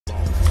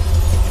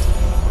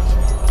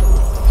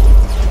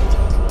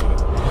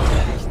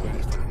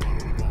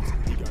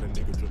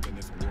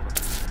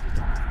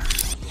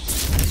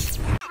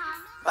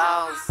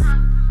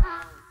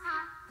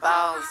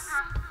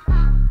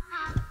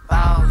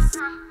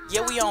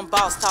Yeah, we on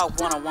Boss Talk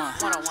 101.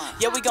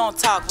 Yeah, we gon'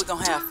 talk, we gon'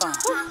 have fun.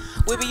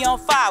 We be on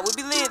fire, we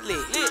be lit.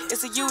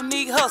 It's a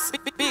unique hustle,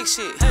 big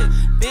shit.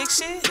 Big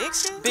shit?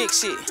 Big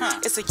shit.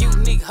 It's a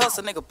unique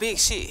hustle, nigga, big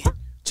shit.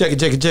 Check it.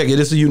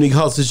 This is a Unique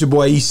Hustle. It's your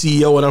boy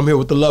ECO, and I'm here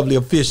with the lovely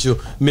official,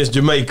 Miss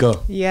Jamaica.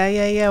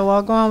 Yeah.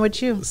 What's going on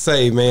with you?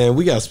 Say, man,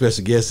 we got a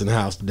special guest in the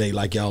house today,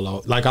 like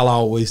I'll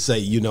always say,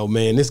 you know,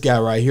 man, this guy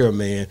right here,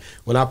 man,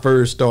 when I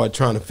first started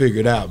trying to figure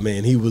it out,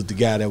 man, he was the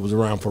guy that was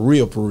around for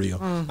real.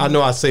 I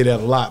know I say that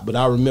a lot, but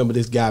I remember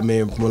this guy,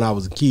 man, from when I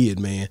was a kid,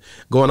 man,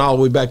 going all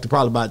the way back to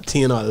probably about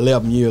 10 or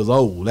 11 years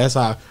old. That's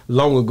how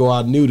long ago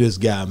I knew this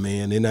guy,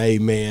 man. And hey,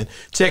 man,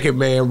 check it,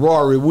 man,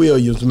 Rory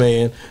Williams,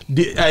 man.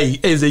 Hey,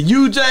 is it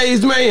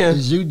UJ's, man?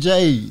 It's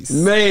UJ's.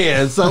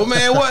 Man, so,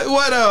 man,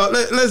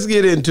 what let's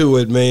get into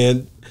it,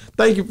 man.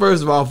 Thank you,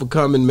 first of all, for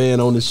coming, man,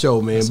 on the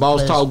show, man.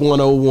 Boss Talk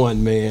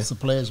 101, man. It's a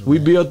pleasure, We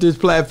man. built this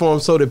platform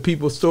so that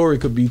people's story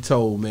could be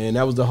told, man.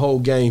 That was the whole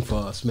game for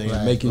us,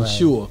 man, making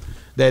sure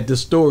that the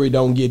story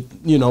don't get,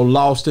 you know,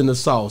 lost in the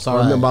sauce. I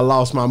remember I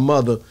lost my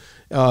mother.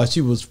 She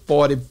was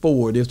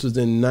 44. This was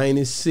in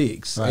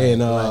 96.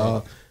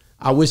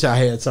 I wish I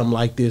had something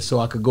like this so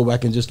I could go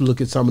back and just look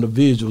at some of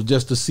the visuals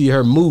just to see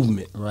her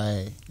movement.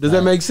 Does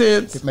that make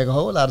sense? It make a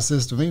whole lot of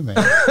sense to me, man.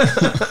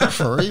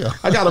 For real.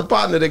 I got a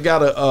partner that got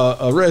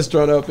a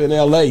restaurant up in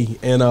L.A.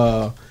 and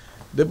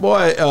the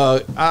boy,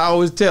 I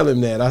always tell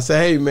him that. I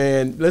say, hey,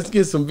 man, let's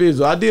get some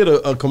visuals. I did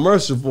a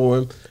commercial for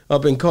him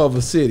up in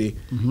Culver City.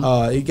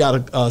 He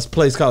got a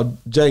place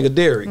called Jenga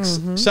Derrick's.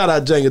 Shout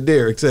out Jenga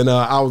Derrick's. And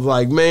I was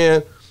like,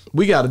 man,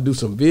 we got to do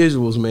some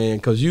visuals, man,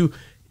 because you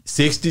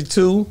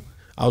 62.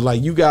 I was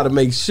like, you got to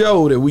make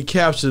sure that we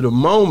capture the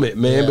moment,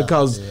 man,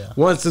 because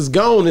once it's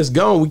gone,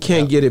 we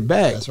can't get it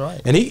back. That's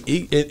right. And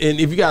and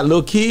if you got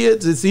little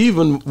kids, it's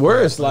even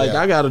worse. Like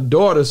I got a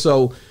daughter,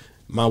 so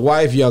my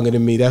wife younger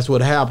than me. That's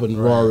what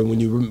happened, Rory.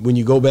 When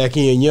you go back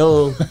in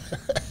young,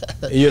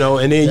 you know,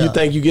 and then you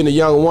think you're getting a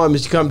young woman,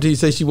 she come to you and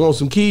say she wants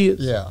some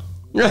kids.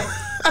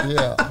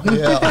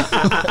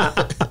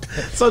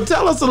 So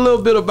tell us a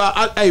little bit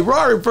about, hey,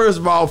 Rory, first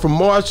of all, from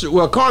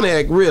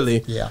Carnac,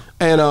 really.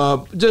 And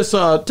just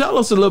tell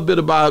us a little bit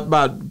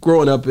about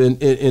growing up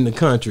in the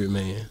country,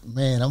 man.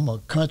 Man, I'm a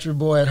country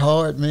boy at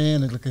heart,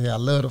 man. Look at here, I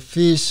love to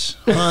fish,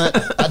 hunt.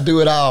 I do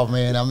it all,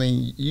 man. I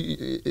mean,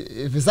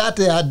 if it's out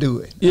there, I do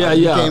it.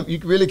 You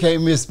really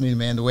can't miss me,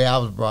 man, the way I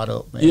was brought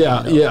up, man.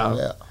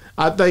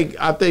 I think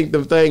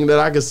the thing that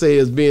I could say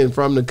is being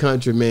from the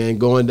country, man,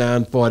 going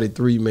down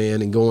 43,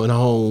 man, and going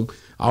home.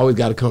 I always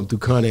got to come through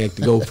Carnac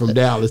to go from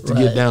Dallas to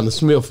get down to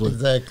Smithland.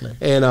 Exactly.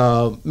 And,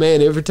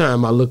 man, every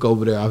time I look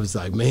over there, I was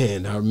like,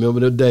 man, I remember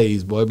the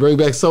days, boy. Bring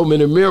back so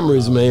many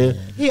memories, man.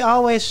 He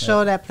always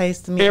showed that place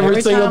to me.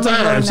 Every single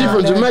time. She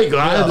from Jamaica.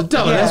 I had to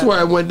tell her. That's where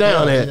I went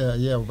down at.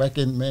 Back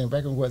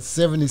in what,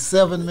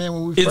 77, man,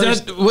 when we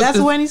first. That's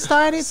when he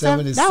started?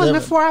 77. That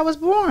was before I was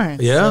born.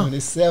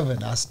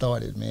 77, I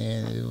started,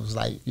 man. It was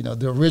like, you know,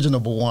 the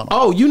original BWANNA.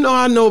 Oh, you know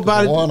I know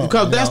about it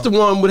because that's the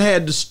one that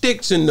had the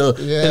sticks and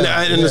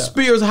the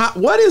spears.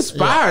 What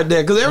inspired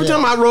that? Because every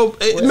time I wrote,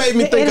 it made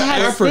me think of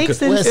Africa.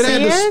 It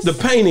had the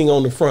painting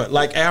on the front,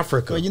 like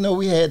Africa. Well, you know,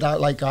 we had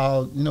like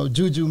you know,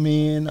 Juju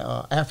men,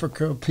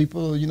 Africa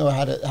people. You know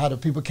how the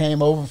people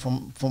came over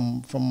from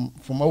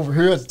over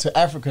here to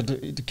Africa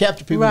to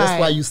capture people. That's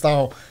why you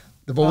saw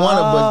the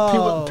BWANNA,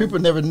 but people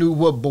never knew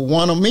what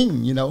BWANNA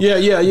mean. You know.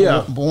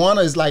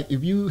 BWANNA is like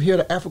if you hear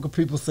the Africa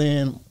people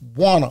saying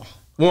 "wanna."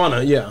 You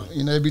know,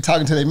 they be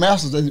talking to their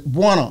masters. They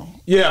BWANNA.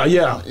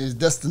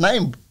 That's the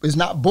name. It's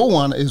not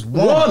BWANNA. It's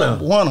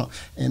BWANNA,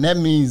 and that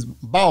means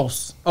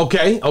boss.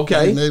 Okay.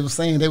 And they were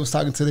saying they was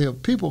talking to their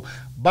people.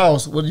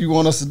 Boss, what do you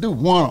want us to do?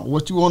 BWANNA,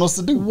 what you want us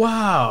to do?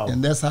 Wow.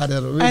 And that's how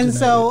that originated. And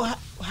so,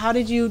 how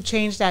did you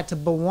change that to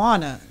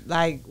BWANNA?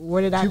 Like,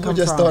 where did that come from?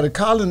 People just started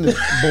calling it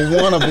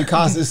BWANNA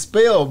because it's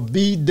spelled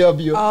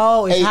B-W-A-N-A.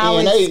 Oh, it's how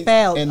it's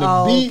spelled. And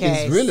the B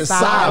is really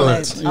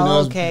silent. You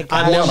know,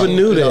 I never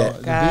knew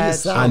that.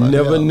 I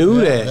never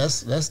knew that.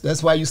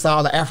 That's why you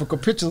saw the Africa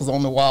pictures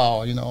on the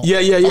wall, you know.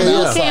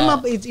 Who came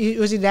up?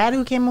 Was your dad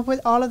who came up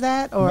with all of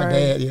that? Or? My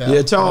dad,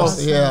 Yeah, Charles.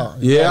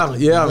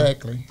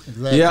 Exactly.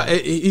 Yeah,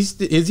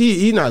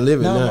 he's not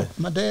living now.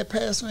 My dad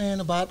passed,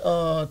 man,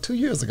 about 2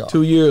 years ago.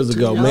 2 years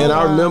ago, man.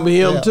 I remember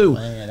him too.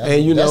 Man,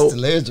 and you know, that's the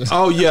legend.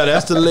 Oh yeah,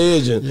 that's the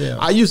legend.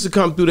 I used to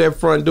come through that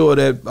front door,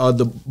 that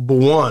the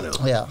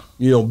BWANNA.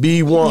 You know,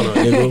 BWANNA,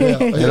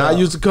 nigga. And I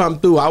used to come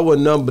through. I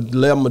wasn't number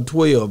 11 or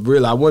 12,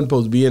 really. I wasn't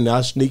supposed to be in there. I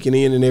was sneaking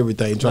in and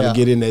everything, trying to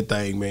get in that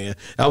thing, man.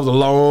 That was a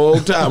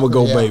long time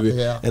ago, baby.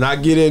 And I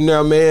get in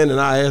there, man,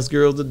 and I ask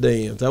girls to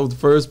dance. That was the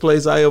first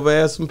place I ever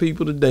asked some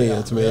people to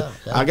dance, man.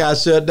 I got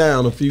shut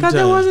down a few times.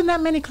 Because there wasn't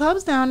that many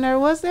clubs down there,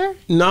 was there?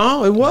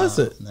 No, it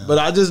wasn't. No. But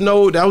I just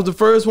know that was the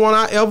first one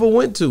I ever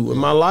went to in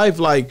my life.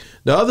 Like,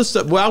 the other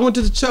stuff, well, I went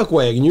to the Chuck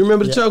Wagon. You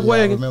remember the Chuck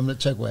Wagon? I remember the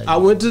Chuck Wagon. I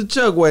went to the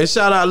Chuck Wagon.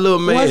 Shout out, little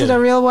man. Was it a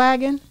real wagon?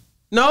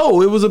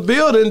 No, it was a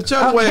building,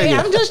 chuck wagon.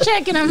 I'm just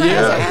checking. I'm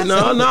Yeah,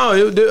 no.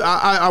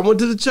 I went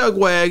to the chuck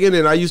wagon,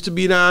 and I used to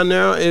be down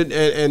there,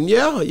 and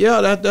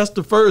that's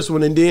the first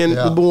one, and then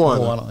the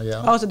BWANNA.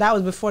 Yeah. Oh, so that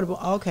was before the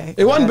okay.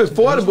 It wasn't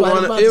before the Right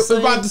BWANNA. It was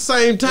about the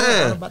same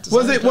time.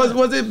 Was it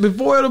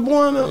before the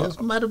BWANNA?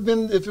 It might have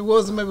been, if it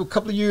was, maybe a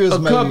couple of years. A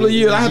couple of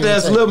years. I had to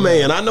ask Lil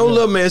Man. I know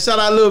Lil Man. Shout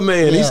out Lil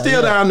Man. He's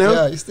still down there.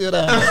 Yeah, he's still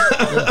down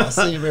there. I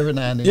see him every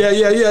now and then.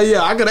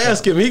 Yeah. I could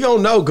ask him. He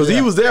gonna know because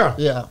he was there.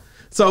 Yeah.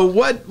 So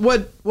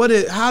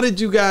how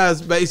did you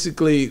guys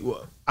basically?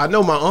 I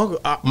know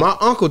my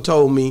uncle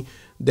told me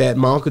that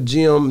my Uncle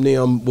Jim and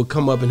them would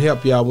come up and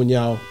help y'all when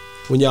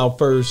y'all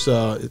first.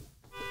 That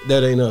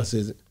ain't us,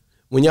 is it?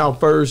 When y'all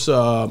first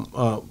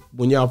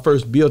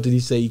built it, he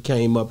said he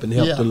came up and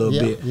helped a little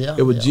bit.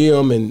 It was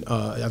Jim and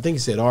I think he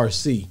said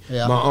RC.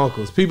 Yeah. My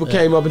uncles. People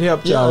came up and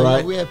helped y'all,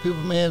 right? We had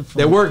people, man,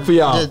 that worked for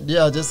y'all.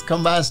 Just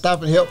come by and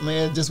stop and help,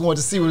 man. Just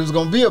wanted to see what it was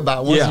gonna be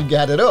about once you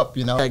got it up,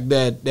 you know. Like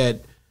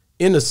that.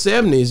 In the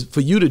 70s, for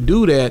you to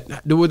do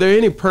that, were there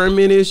any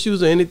permit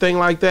issues or anything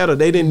like that, or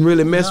they didn't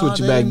really mess with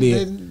you back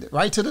then?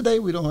 Right to the day,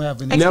 we don't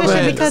have any.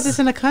 Especially because it's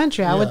in the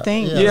country, I would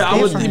think.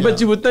 But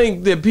you would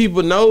think that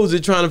people knows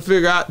it, trying to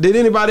figure out. Did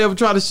anybody ever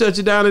try to shut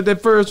you down at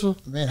that first one?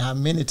 Man, how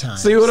many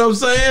times? See what I'm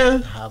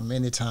saying? How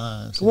many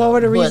times? What were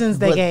the reasons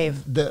they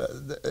gave? In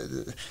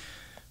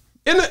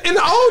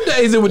the old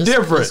days, it was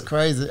different. It's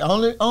crazy.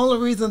 Only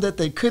reason that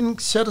they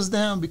couldn't shut us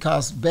down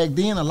because back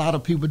then a lot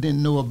of people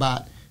didn't know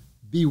about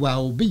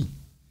BYOB.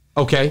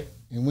 Okay.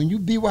 And when you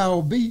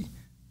BYOB,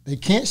 they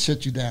can't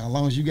shut you down as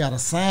long as you got a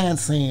sign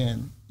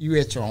saying you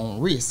at your own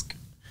risk.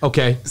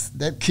 Okay.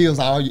 That kills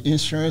all your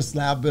insurance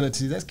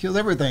liability. That kills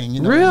everything.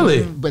 You know?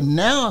 Really? But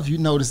now, if you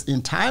notice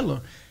in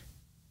Tyler,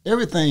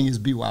 everything is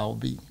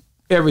BYOB.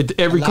 Every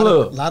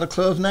club. A lot of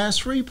clubs now in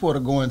Shreveport are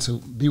going to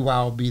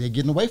BYOB. They're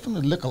getting away from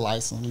the liquor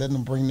license, letting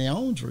them bring their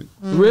own drink.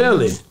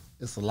 Really?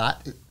 It's a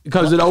lot.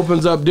 Because it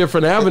opens up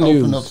different avenues.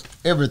 It opens up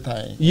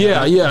everything.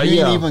 Yeah. You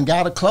ain't even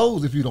got to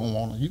close if you don't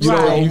want to. You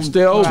can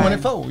stay open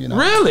 24, you know.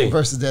 Really?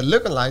 Versus that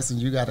liquor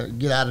license, you got to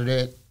get out of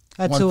that.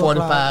 At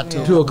 1:45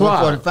 to 2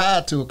 o'clock.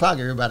 1:45, 2 o'clock.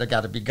 Everybody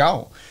got to be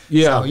gone.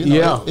 Yeah,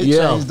 so, it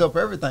changed up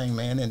everything,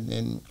 man.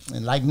 And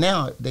like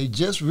now, they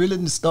just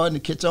really starting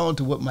to catch on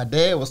to what my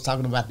dad was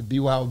talking about, the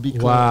BYOB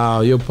club.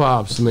 Wow, your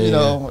pops, man. You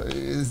know,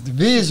 it's the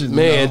vision.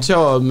 Man,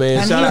 Charles, man,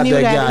 and shout out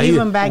that guy.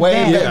 Even back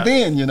then. Back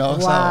then, you know.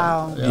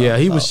 Wow. So,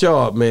 he was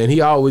sharp, man. He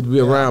always be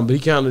around, but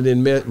he kind of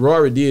didn't mess.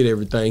 Rory did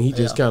everything. He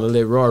just kind of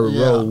let Rory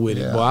roll with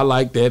it. Boy, I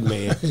like that,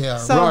 man.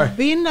 So Rory.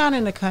 being down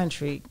in the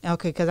country,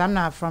 okay, because I'm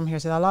not from here,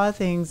 so a lot of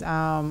things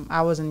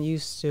I wasn't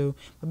used to.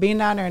 But being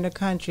down there in the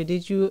country,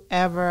 did you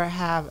ever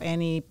have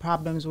any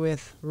problems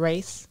with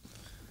race?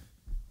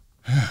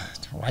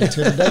 Right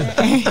to the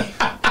day.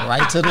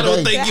 Right to the day. I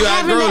don't think you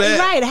outgrow that.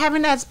 Right,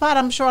 having that spot,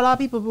 I'm sure a lot of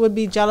people would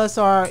be jealous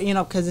or,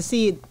 because to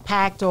see it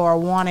packed or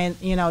wanting,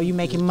 you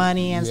making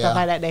money and stuff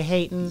like that, they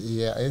hating.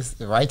 Yeah, it's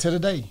right to the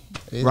day.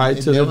 It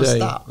day. never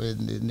stop.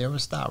 It never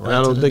stopped. Right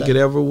I don't think it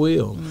ever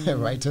will.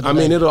 Right to the day. I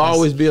mean, it'll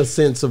always be a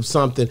sense of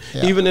something.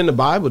 Yeah. Even in the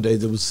Bible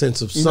days, it was a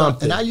sense of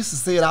something. And I used to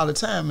say it all the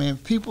time, man.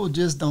 People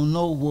just don't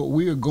know what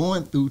we're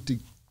going through to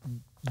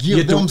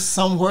give them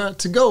somewhere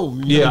to go.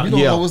 You don't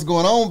know what's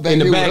going on back in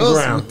the there background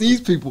with us, with these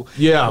people.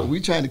 Yeah. We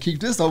trying to keep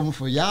this open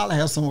for y'all to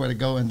have somewhere to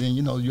go, and then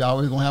you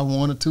always gonna have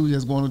one or two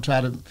that's going to try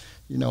to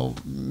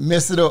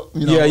mess it up.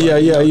 Yeah.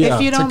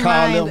 If you don't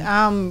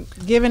mind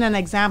giving an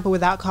example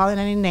without calling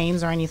any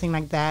names or anything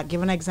like that,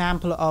 give an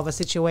example of a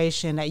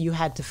situation that you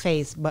had to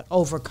face but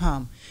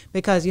overcome.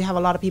 Because you have a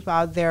lot of people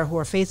out there who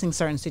are facing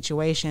certain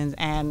situations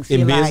and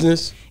feel in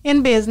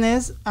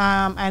business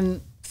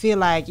and feel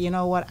like, you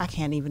know what, I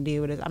can't even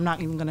deal with it. I'm not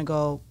even gonna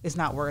go. It's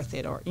not worth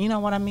it, or you know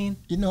what I mean.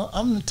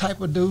 I'm the type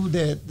of dude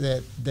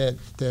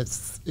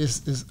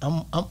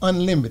I'm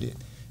unlimited.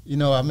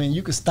 I mean,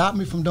 you can stop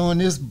me from doing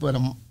this, but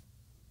I'm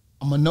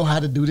gonna know how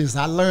to do this.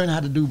 I learned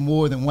how to do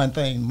more than one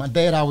thing. My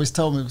dad always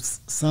told me,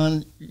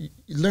 son, you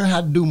learn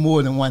how to do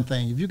more than one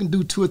thing. If you can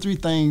do 2 or 3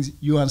 things,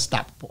 you're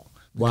unstoppable.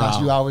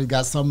 Because you always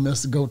got something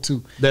else to go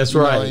to. That's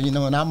right.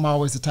 And I'm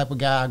always the type of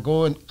guy I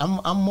go and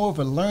I'm more of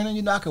a learner.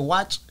 I can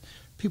watch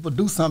people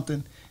do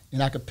something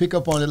and I could pick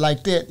up on it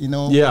like that,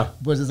 Yeah.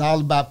 But it's all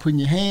about putting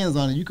your hands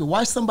on it. You can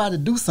watch somebody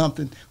do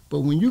something, but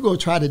when you go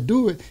try to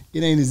do it,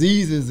 it ain't as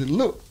easy as it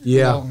look.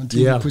 Until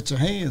you put your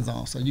hands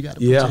on. So you got to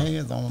put your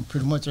hands on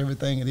pretty much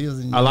everything it is.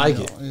 And, I like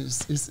it.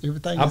 It's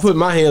everything. I put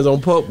my hands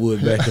on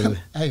pulpwood back in the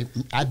Hey,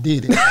 I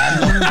did it.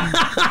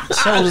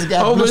 Shoulders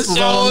got blisters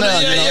on now.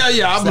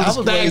 I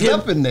was raised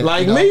up in there.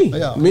 Like me.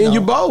 Me and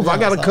you both. I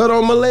got a cut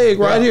on my leg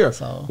right here.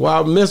 While I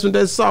was messing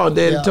with that saw,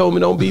 Daddy told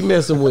me don't be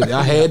messing with it.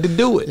 I had to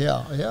do it.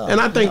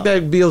 And I think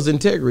that builds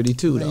integrity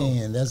too, though.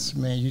 Man, that's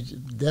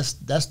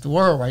the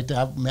world right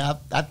there.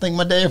 I think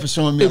my dad for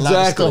showing me a lot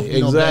of stuff.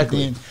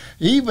 Exactly.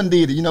 He even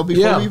did it,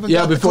 before we even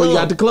got the club. You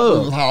got the club.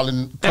 We was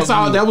hauling. That's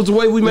all. That was the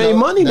way we made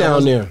money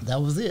down there.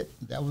 That was it.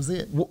 That was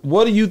it.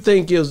 What do you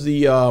think is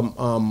the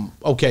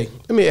okay?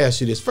 Let me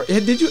ask you this: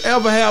 did you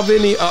ever have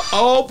any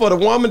for the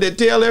woman that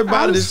tell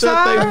everybody to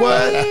shut their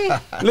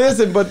butt?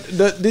 Listen, but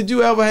did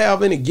you ever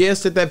have any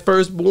guests at that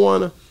first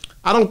BWANNA?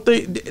 I don't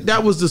think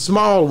that was the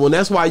small one.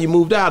 That's why you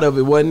moved out of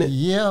it, wasn't it?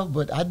 Yeah,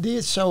 but I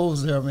did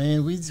shows there,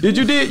 man.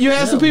 You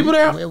had some people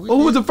there?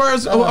 Who was the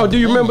first? Do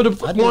you remember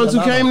the ones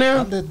who came there?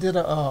 I did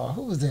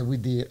who was that? We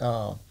did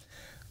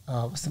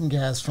some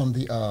guys from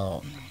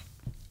the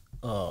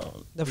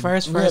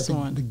first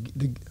one.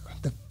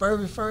 The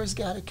very first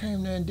guy that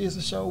came there and did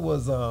the show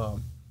was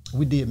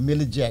we did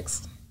MILLI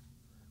Jackson.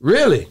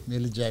 Really?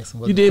 MILLI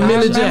Jackson. You did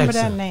MILLI Jackson.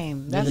 I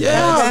remember that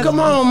name. Come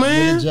on,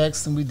 man. MILLI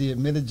Jackson. We did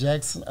MILLI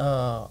Jackson.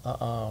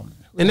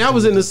 And that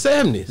was in the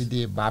 70s. We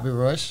did Bobby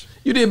Rush.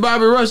 You did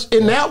Bobby Rush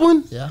in that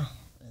one? Yeah,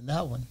 in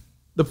that one.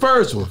 The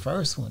first one. The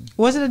first one.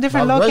 Was it a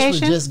different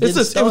location?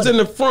 It was in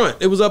the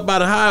front. It was up by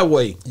the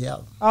highway. Yeah.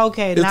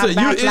 Okay, not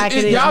back like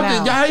it is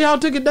now. Y'all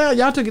took it down.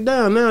 Y'all took it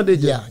down now,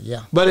 did you?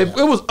 Yeah. But it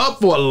was up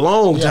for a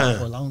long time.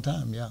 For a long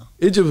time, yeah.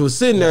 It just was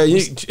sitting there.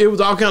 It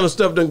was all kind of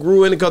stuff that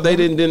grew in it because they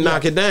didn't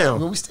knock it down.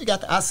 Well, we still got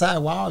the outside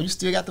wall. You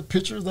still got the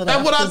pictures of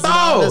That's what I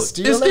thought. It's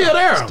still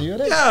there.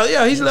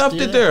 Yeah, he's left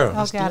it there.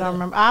 Okay, I don't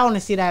remember. I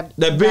only see that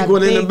big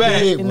one in the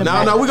back.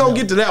 No, we're going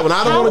to get to that one.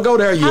 I don't want to go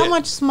there yet. How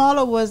much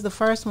smaller was the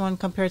first one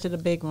compared to the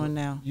big one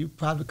now? You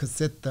probably could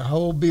set the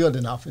whole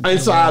building off.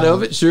 Inside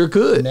of it, sure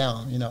could.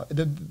 Now,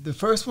 the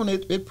first one,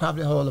 it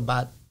probably hold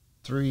about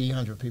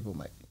 300 people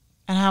maybe.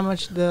 And how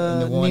much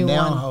the one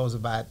now holds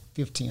about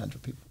 1,500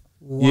 people.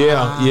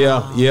 Wow.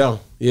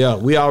 Yeah.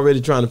 We already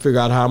trying to figure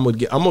out how I'm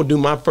gonna do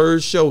my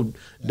first show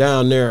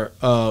down there,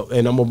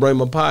 and I'm gonna bring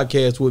my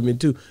podcast with me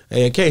too.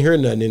 And I can't hear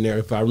nothing in there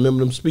if I remember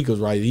them speakers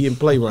right. He didn't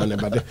play around there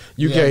about that.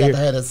 You can't hear.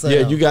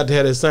 Yeah, you got to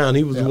have that sound.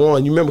 He was the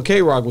one. You remember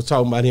K-Rock was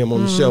talking about him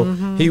on the show.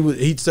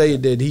 He'd say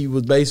that he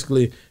was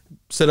basically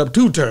set up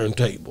 2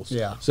 turntables.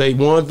 Yeah. Say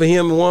one for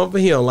him and one for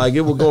him, like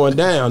it was going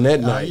down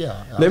that night.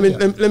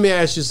 Let me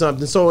ask you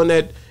something. So in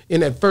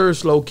that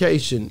first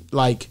location,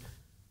 like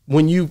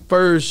when you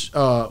first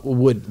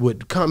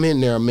would come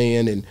in there,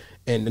 man,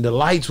 and the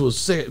lights was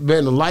set,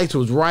 man, the lights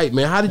was right,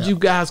 man. How did you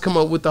guys come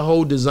up with the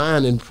whole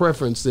design and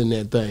preference in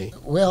that thing?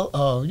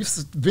 Well,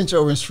 used to venture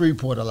over in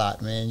Shreveport a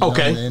lot, man.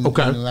 Okay.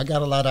 I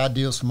got a lot of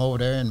ideas from over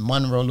there in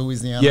Monroe,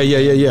 Louisiana.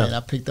 Yeah. And I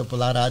picked up a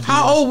lot of ideas.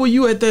 How old were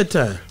you at that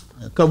time?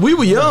 Because we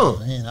were young.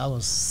 Man, I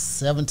was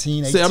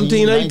 17, 18.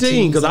 17,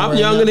 18, because I'm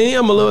younger than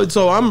him a little.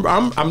 So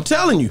I'm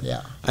telling you.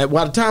 Yeah.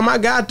 By the time I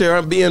got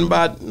there, being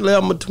about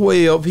 11 or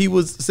 12, he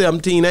was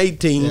 17,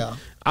 18. Yeah.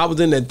 I was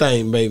in that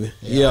thing, baby.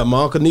 Yeah,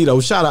 my Uncle Nito.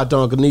 Shout out to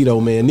Uncle Nito,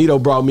 man. Nito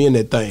brought me in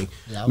that thing.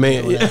 Yeah,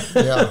 man.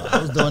 I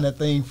was doing that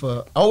thing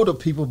for older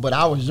people, but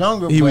I was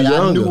younger.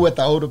 I knew what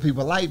the older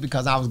people liked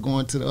because I was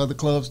going to the other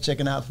clubs,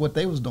 checking out what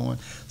they was doing.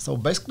 So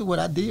basically what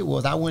I did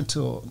was I went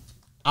to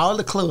all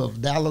the clubs,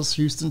 Dallas,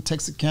 Houston,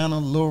 Texarkana,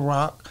 Little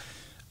Rock.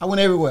 I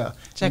went everywhere.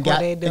 Check what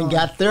they doing. And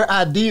got their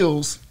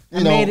ideals.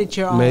 Made it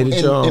your own.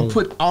 And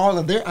put all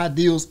of their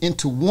ideals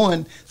into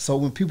one, so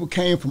when people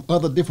came from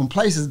other different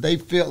places, they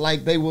felt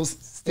like they was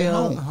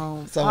still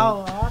home. So,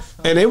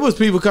 awesome. And it was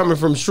people coming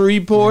from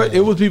Shreveport. Yeah.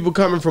 It was people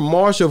coming from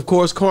Marshall, of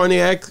course,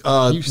 Cognac,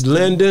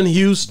 Linden,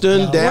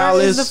 Houston, Dallas.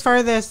 Where is the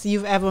furthest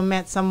you've ever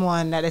met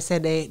someone that they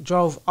said they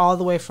drove all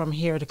the way from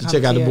here to come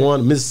check out the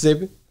BWANNA,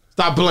 Mississippi?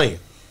 Stop playing.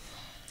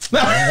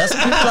 That's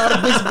people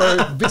out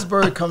of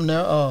Vicksburg come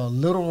there,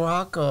 Little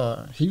Rock,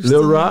 Houston.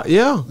 Little Rock,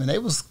 yeah. And they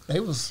was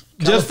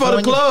just for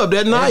the club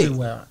that night.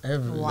 Everywhere.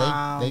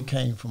 Wow. They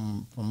came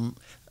from.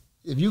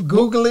 If you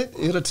Google it,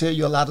 it'll tell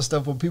you a lot of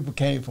stuff where people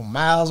came from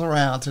miles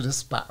around to this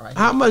spot right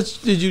How much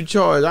did you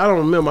charge? I don't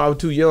remember. I was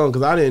too young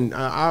because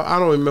I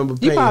don't remember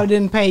paying. You probably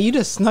didn't pay. You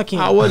just snuck in.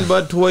 I wasn't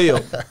but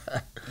 12.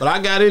 But I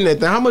got in that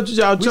thing. How much did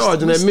y'all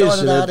charge in that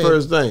mission, that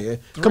first thing?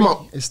 Come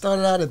on. It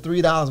started out at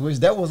 $3, which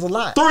that was a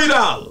lot.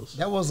 $3.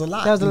 That was a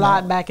lot. That was a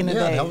lot back in the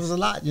day. That was a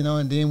lot,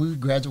 and then we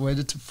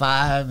graduated to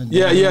 5, and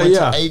then we went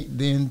to 8,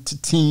 then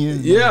to 10.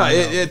 Yeah,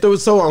 it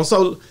was so on.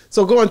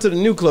 So going to the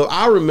new club,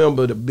 I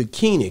remember the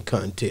bikini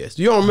contest.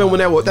 You don't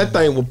remember when that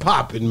thing was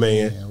popping,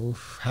 man. Yeah,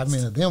 oof, how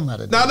many of them out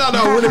of No.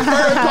 When it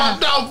first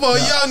popped off for a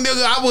young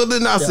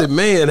nigga, I said,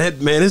 man,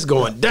 it's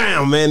going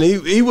down, man.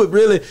 He would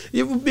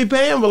be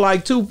paying for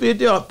like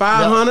 $250 or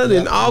 $500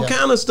 and all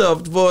kind of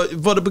stuff for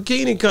the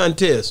bikini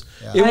contest.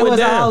 Yeah. It went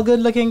down. All good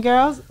looking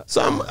girls.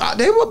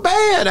 They were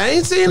bad. I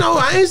ain't seen.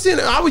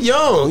 I was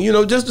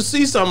young, just to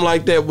see something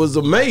like that was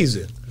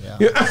amazing. Yeah.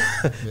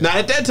 Now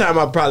at that time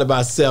I was probably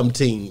about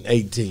 17,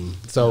 18.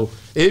 So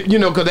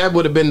because that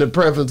would have been the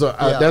preference.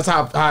 That's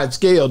how it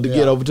scaled to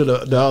get over to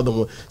the other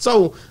one.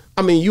 So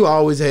I mean, you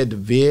always had the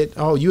vet.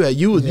 Oh, you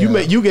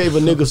gave a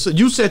nigga.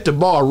 You set the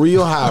bar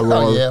real high,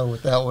 Rory. Yeah,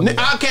 with that one.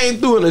 I came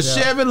through in a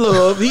Chevy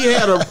Love. He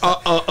had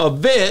a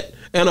vet.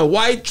 and a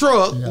white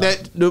truck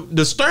that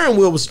the steering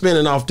wheel was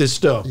spinning off this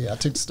stuff. Yeah, I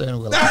took the steering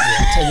wheel off.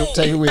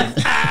 Take it with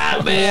me.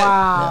 Man.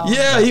 Wow.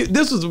 Yeah,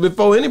 this was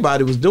before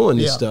anybody was doing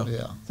this stuff.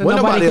 Yeah. So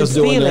nobody could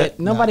steal it.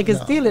 Nobody could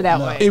steal it that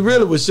way. He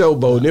really was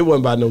showboating. It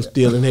wasn't about no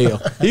stealing hell.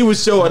 He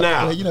was showing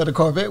out. Well, you know, the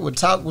Corvette would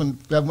talk when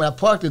I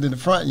parked it in the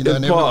front, you know,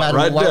 and everybody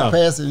right would walk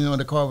past it, you know,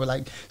 the car would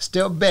like,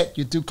 step back,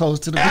 you're too close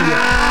to the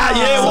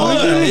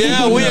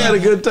vehicle. We had a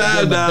good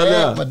time down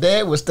there. My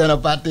dad would stand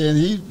up out there and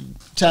he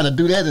trying to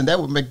do that, and that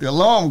would make the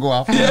alarm go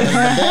off. My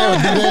dad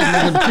would do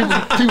that, and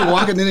then people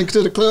walking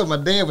into the club, my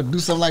dad would do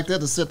something like that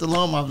to set the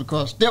alarm off the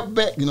car. Step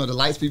back, you know, the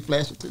lights be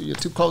flashing to you. You're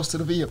too close to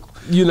the vehicle.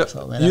 You know,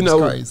 so, man,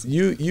 crazy.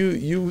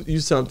 you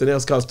something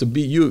else. Cause to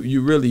be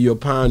you're a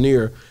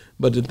pioneer.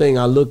 But the thing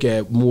I look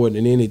at more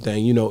than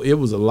anything, you know, it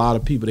was a lot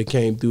of people that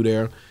came through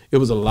there. It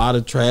was a lot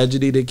of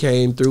tragedy that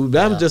came through.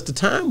 That was just the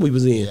time we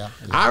was in.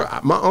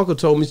 My uncle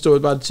told me stories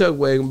about the chuck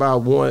wagon,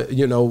 about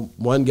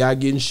one guy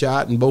getting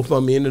shot and both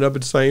of them ended up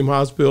at the same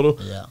hospital.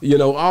 You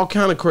know, all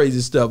kind of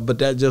crazy stuff. But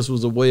that just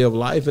was a way of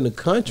life in the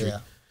country.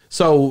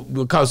 So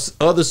because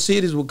other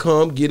cities would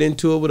come, get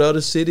into it with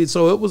other cities.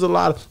 So it was a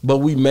lot of, but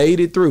we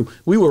made it through.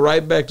 We were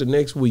right back the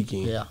next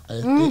weekend.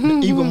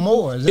 Even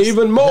more.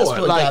 Even more.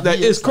 Like that,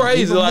 it's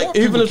crazy. Like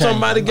even if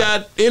somebody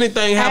got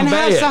anything happen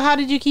bad. So how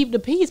did you keep the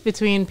peace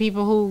between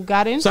people who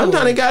got into it?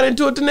 Sometimes they got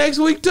into it the next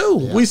week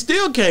too. We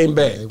still came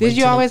back. Did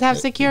you always have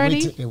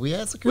security? We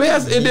had security.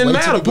 It didn't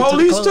matter.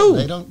 Police too.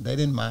 They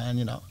didn't mind,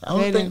 you know. I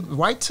don't think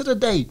right to the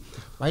day,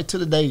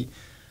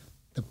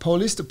 the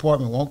police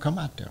department won't come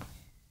out there.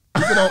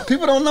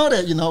 People don't know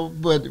that, you know,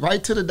 but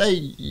right to the day,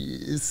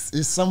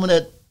 it's some of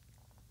that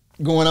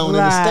going on in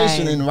the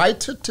station, and right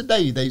to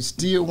today, they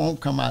still won't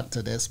come out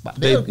to that spot.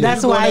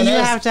 That's why you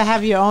have to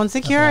have your own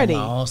security.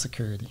 My own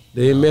security.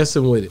 They ain't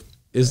messing with it.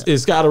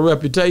 It's got a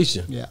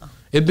reputation.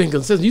 It's been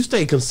consistent. You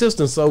stay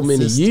consistent so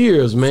many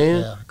years, man.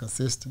 Yeah,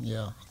 consistent.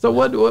 Yeah. So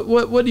what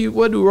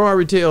do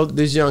Rory tell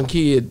this young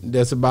kid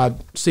that's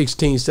about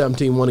 16,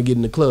 17, want to get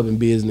in the clubbing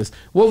business?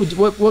 What would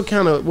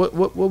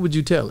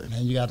you tell him?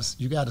 Man, you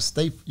gotta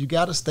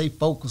stay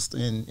focused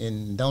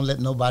and don't let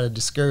nobody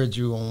discourage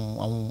you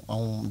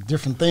on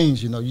different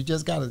things. You know, you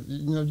just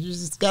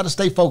gotta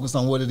stay focused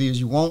on what it is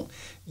you want,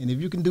 and if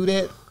you can do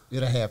that,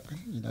 it'll happen.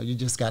 You know, you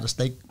just got to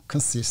stay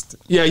consistent.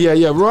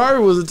 Yeah. Rory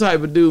was the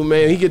type of dude,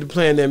 man. He get to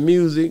playing that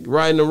music,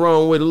 Right in the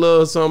Wrong Way to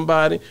Love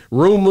Somebody,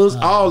 Rumors,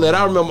 all that.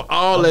 I remember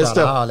all that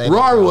stuff.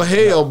 Rory was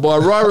hell, boy.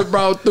 Rory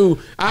brought through.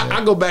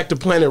 I go back to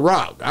Planet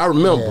Rock. I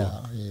remember.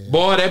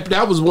 Boy,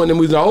 that was when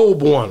we was the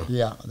old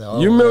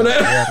BWANNA. You remember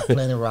that?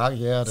 Planet Rock,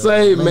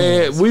 Say,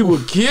 man, we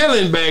were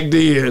killing back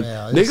then.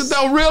 Niggas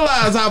don't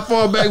realize how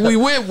far back we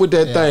went with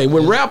that thing.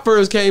 When rap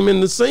first came in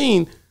the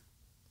scene,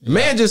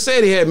 man just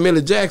said he had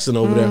Millie Jackson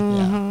over there.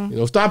 You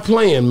know, stop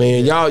playing,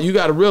 man. Y'all, you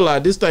got to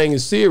realize this thing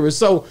is serious.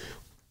 So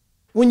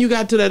when you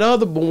got to that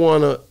other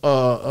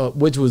BWANNA,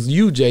 which was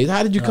UJ's,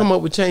 how did you come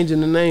up with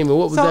changing the name? And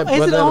what was that? So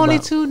is it only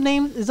two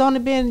names? It's only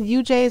been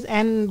UJ's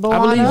and BWANNA?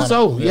 I believe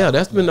so. Yeah,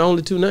 that's been the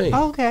only two names.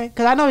 Okay,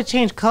 because I know it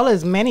changed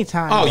colors many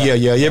times. Oh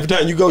yeah. Every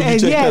time you go, you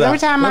check that out. Every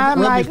time I'm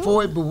like,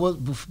 before it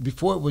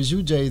was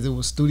UJ's, it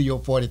was Studio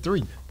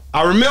 43.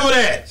 I remember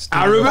that.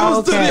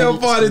 Studio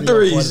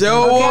 43. Sure was.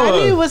 I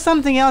knew it was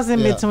something else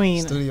in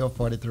between. Studio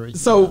 43.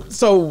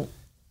 So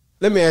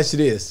let me ask you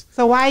this.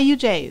 So why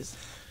UJ's?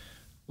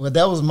 Well,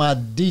 that was my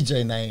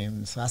DJ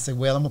name. So I said,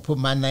 well, I'm going to put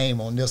my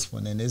name on this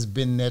one. And it's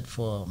been that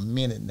for a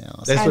minute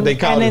now. That's what they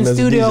call it. And then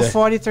Studio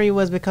 43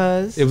 was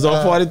because? It was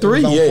on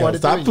 43. 43.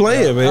 Stop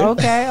playing, man.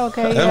 Okay.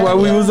 That's where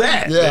we was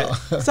at. Yeah.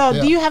 So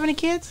do you have any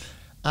kids?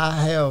 I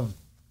have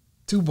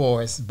 2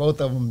 boys, both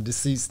of them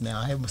deceased now.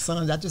 I have my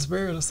son. I just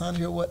buried a son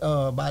here.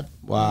 About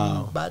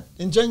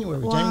in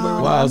January.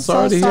 Wow,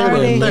 sorry to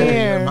hear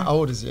that. My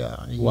oldest, he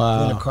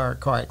was in a car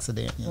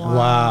accident. You know?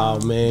 Wow,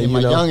 man. And my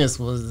youngest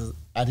was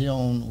out here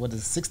on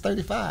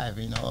 635.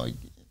 You know,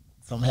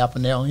 something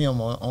happened there on him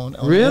on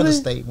the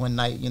interstate one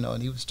night. You know,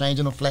 and he was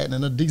changing a flat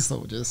in a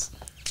diesel. Just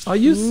are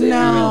you serious?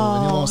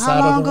 No. How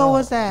long ago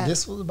was that?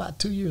 This was about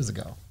 2 years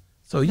ago.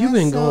 So you've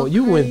been going,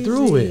 you went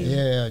through it.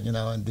 Yeah, you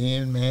know, and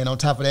then, man, on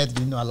top of that,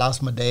 you know, I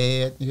lost my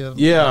dad. About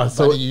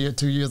a year,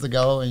 2 years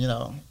ago, and, you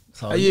know.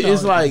 So,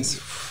 it's like,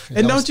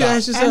 and don't you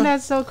ask yourself? And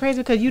that's so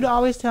crazy because you'd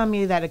always tell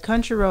me that the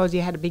country roads,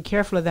 you had to be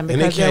careful of them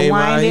because they're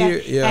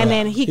winding. And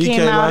then he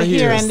came out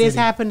here and this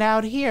happened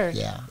out here.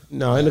 Yeah.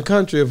 No, in the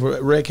country, if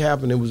a wreck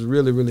happened, it was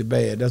really, really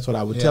bad. That's what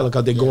I would tell her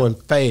because they're going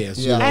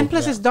fast. You know? And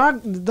plus, it's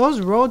dark. Those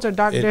roads are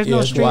dark. There's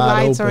no street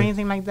lights or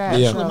anything like that.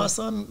 Yeah. So. My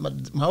son,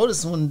 my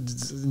oldest one,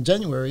 in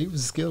January, he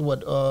was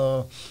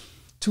still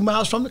 2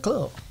 miles from the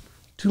club.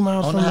 2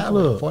 miles from the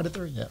club.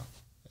 43.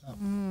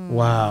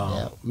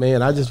 Wow,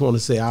 man! I just want to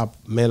say,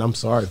 I'm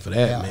sorry for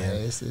that,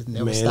 man. It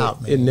never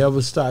stopped, man. It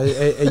never stopped,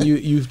 and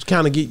you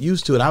kind of get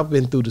used to it. I've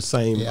been through the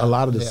same, a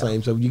lot of the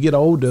same. So you get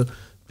older,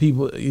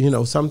 people, you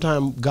know,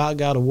 sometimes God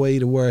got a way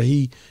to where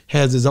He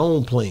has His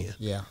own plan.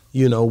 Yeah.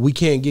 You know, we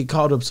can't get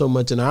caught up so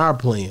much in our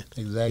plan.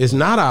 Exactly. It's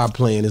not our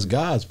plan; it's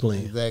God's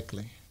plan.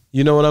 Exactly.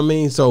 You know what I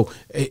mean? So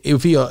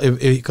if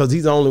because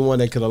he's the only one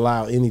that could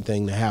allow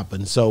anything to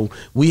happen. So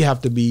we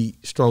have to be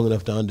strong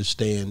enough to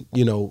understand,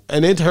 you know,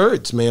 and it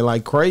hurts, man,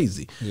 like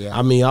crazy. Yeah.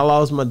 I mean, I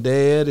lost my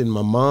dad and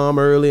my mom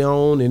early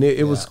on, and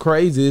it was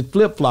crazy. It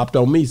flip-flopped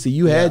on me. See,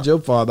 you had your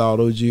father all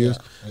those years,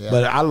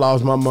 but I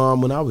lost my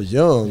mom when I was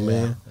young,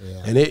 man.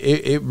 Yeah. And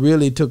it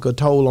really took a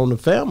toll on the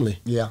family.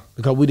 Yeah.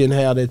 Because we didn't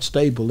have that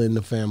staple in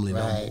the family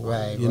no more.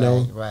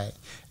 Right.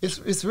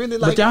 It's really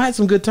like. But y'all had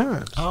some good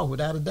times. Oh,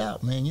 without a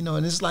doubt, man. You know,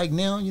 and it's like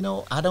now, you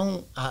know,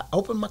 I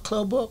opened my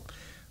club up,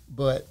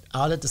 but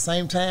all at the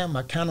same time,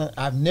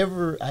 I've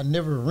never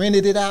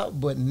rented it out,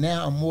 but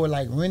now I'm more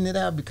like renting it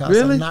out because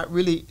I'm not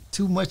really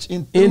too much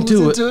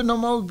into it no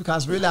more,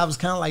 because really I was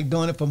kind of like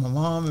doing it for my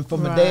mom and for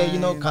my dad, you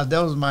know, because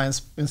that was my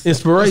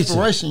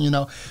inspiration, you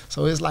know.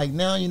 So it's like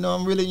now, you know,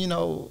 I'm really, you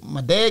know,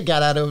 my dad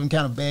got out of it and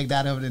kind of bagged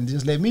out of it and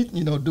just let me,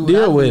 you know,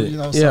 deal with it, you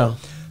know.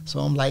 So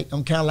I'm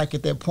kind of like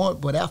at that point,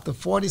 but after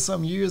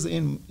 40-something years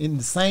in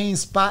the same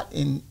spot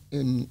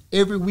in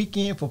every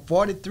weekend for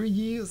 43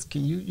 years,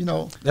 can you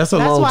know? That's a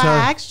long time. That's why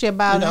I asked you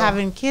about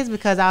having kids,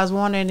 because I was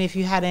wondering if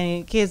you had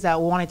any kids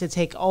that wanted to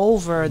take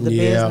over the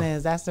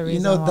business. That's the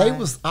reason. You know, they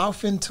was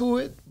off into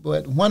it,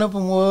 but one of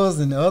them was,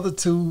 and the other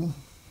two,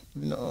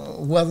 you know,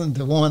 wasn't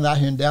the one out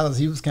here in Dallas.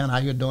 He was kind of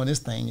out here doing this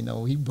thing, you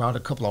know. He brought a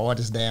couple of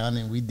artists down,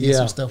 and we did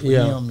some stuff with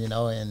him, you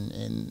know.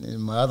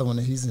 And my other one,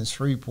 he's in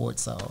Shreveport,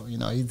 so you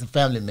know, he's a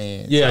family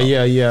man. Yeah.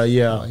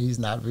 He's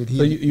not really.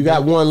 So you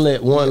got one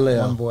left.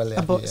 One boy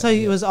left. So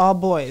it was all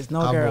boys,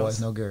 no girls. All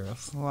boys, no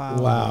girls.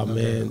 Wow,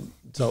 man.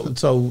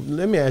 So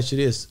let me ask you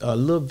this,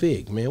 Lil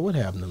Vic, man, what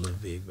happened to Lil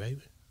Vic,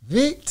 baby?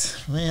 Vic,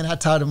 man, I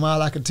taught him all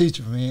like a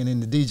teacher, man, in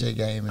the DJ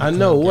game. I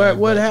know.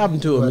 What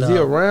happened to him? Is he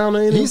around or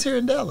anything? He's here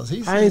in Dallas.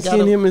 I ain't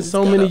seen him in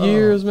so many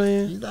years,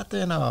 man. He's out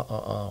there in, I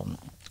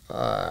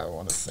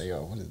want to say,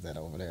 what is that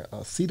over there?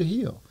 Cedar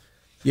Hill.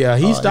 Yeah,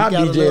 he stopped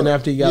DJing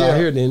after he got out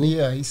here, didn't he?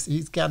 Yeah,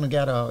 he's kind of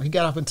got he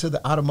got up into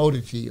the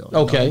automotive field.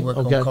 Okay, he worked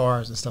on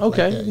cars and stuff like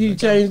that. He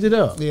changed it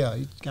up. Yeah,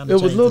 he kind of.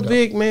 It was Lil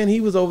Vic, man.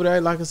 He was over there,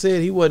 like I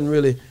said. He wasn't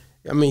really.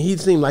 I mean, he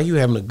seemed like he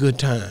was having a good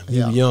time. He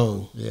was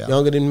young,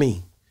 younger than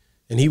me.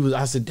 And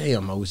I said,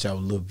 damn, I wish I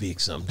was Lil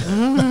Vic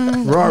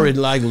sometime. Rory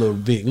liked Lil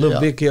Vic. Lil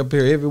Vic up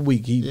here every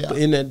week. He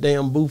in that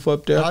damn booth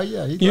up there. Oh,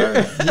 yeah, he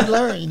learned. He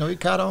learned. You know, he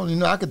caught on. You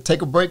know, I could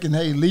take a break and,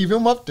 leave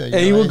him up there. And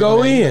he would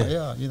go in.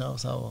 Yeah, you know,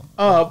 so.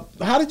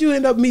 How did you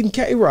end up meeting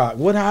K-Rock?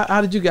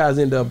 How did you guys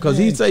end up? Because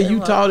he said you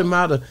taught him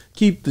how to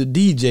keep the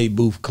DJ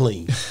booth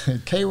clean.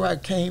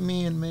 K-Rock came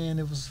in, man,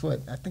 it was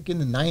I think in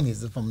the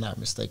 90s, if I'm not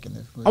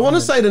mistaken. I want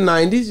to say the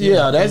 90s.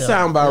 Yeah, that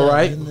sound about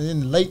right.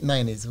 In the late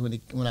 90s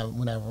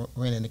when I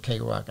ran into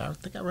K-Rock. I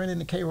think I ran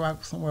into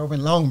K-Rock somewhere over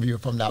in Longview,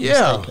 if I'm not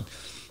mistaken.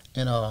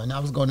 And I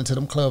was going into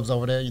them clubs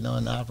over there, you know,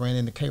 and I ran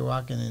into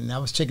K-Rock, and I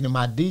was checking in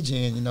my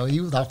DJing, you know,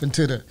 he was off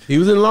into the... He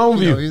was in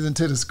Longview. You know, he was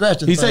into the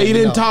scratching He said he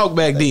didn't talk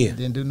back then. He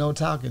didn't do no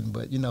talking,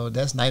 but, you know,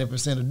 that's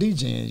 90% of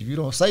DJing. If you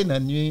don't say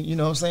nothing, you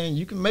know what I'm saying,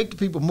 you can make the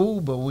people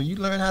move, but when you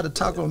learn how to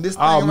talk on this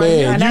thing man, right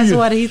here, and that's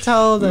what he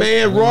told us.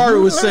 Man, Rory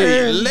would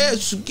say,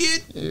 let's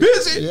get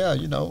busy. Yeah,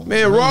 you know.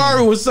 Man,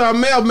 Rory was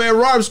something else. Man,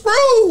 Rory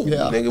screwed.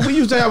 Yeah. Nigga, we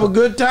used to have a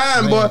good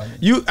time, but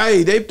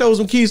they throw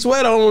some Key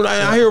Sweat on.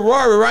 I hear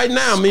Rory right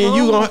now, man.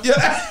 You gonna...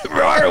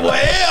 Well,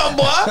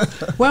 boy.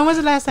 When was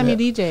the last time you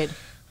DJ'd?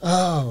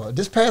 Oh,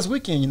 this past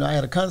weekend, you know, I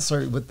had a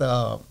concert with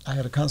Carl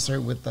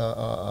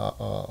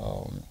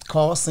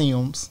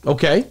Sims.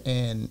 Okay.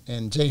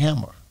 And Jay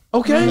Hammer.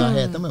 Okay. You know, I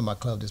had them in my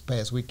club this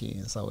past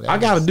weekend. So I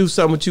got to do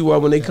something with you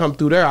when they come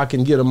through there. I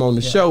can get them on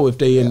the show if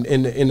they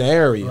in the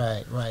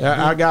area. Right.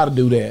 I got to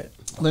do that.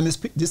 Then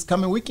this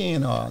coming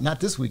weekend, not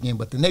this weekend,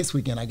 but the next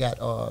weekend, I got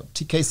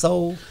TK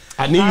Soul.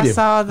 I need him. I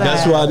saw that.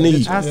 That's what I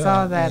need. I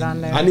saw that on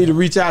there. I need to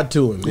reach out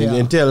to him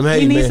and tell him,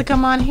 hey, he needs man, to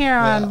come on here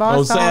on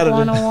BossTalk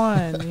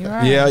 101. You're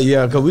right.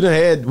 Yeah, because we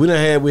had where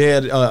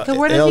does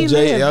LJ. He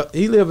live?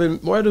 He live in,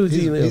 where does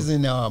he live? He's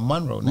in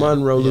Monroe now.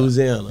 Monroe,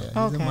 Louisiana.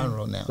 Yeah, he's in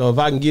Monroe now. So if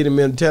I can get him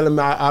in, tell him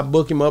I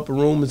book him up a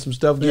room and some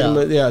stuff. Tell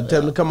him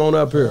to come on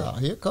up here.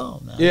 He'll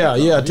come now.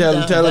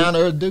 Tell him. Down to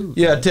earth dude.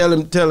 Yeah, tell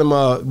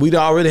him. We'd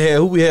already had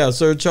who we had,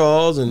 Sir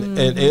Charles and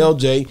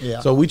LJ.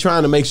 Yeah. So we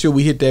trying to make sure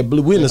we hit that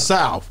blue. We're in the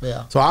South.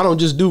 Yeah. So I don't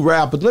just do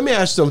rappers. Let me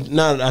ask you something.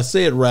 Now that I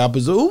said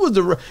rappers, who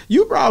was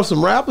you brought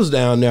some rappers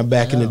down there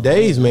back in the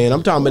days, man.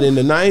 I'm talking about in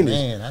the 90s.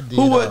 Man, I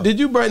did. Did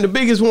you bring the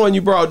biggest one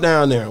you brought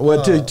down there?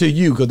 Well, to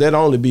you, because that'd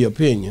only be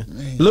opinion.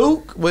 Man.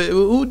 Luke,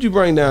 who'd you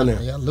bring down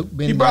there? Yeah, Luke been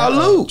there. You brought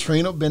Luke.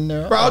 Trina been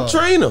there. Brought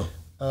Trina.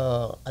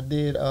 I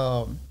did.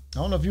 I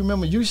don't know if you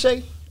remember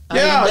Ushay.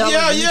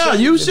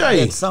 Ushay.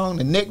 That song,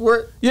 The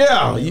Network.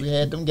 Yeah. We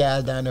had them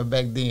guys down there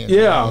back then.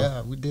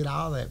 Yeah. We did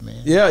all that,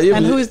 man. Yeah.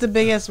 And who is the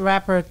biggest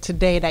rapper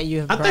today that you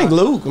have brought? I think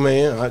Luke,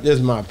 man. That's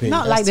my opinion.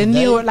 Not like the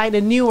newer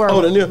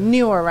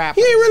newer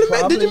rappers. He ain't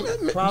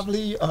really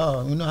probably, you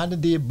know, I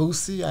did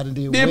Boosie. I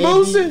did Webby.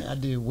 Boosie? I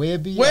did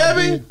Webby. I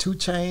did 2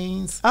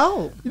 Chainz.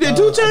 Oh. You did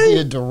 2 Chainz? I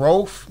did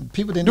DORROUGH.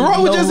 People didn't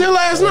DORROUGH was just here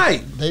last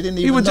night. They didn't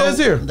even He was just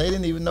here. They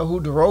didn't even know who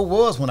DORROUGH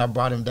was when I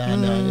brought him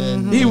down there.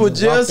 He was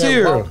just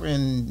here.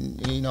 And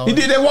you know. He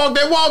did that walk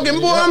in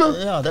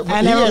BWANNA? Yeah. That,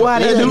 and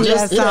everybody knew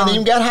that it song. hadn't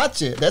even got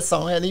hot yet. That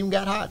song hadn't even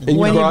got hot. And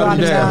when you brought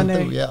him down there.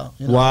 there. Yeah.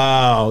 You know.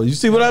 Wow. You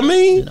see what I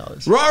mean? You know,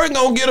 Rory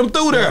gonna get him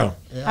through there.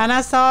 Yeah. And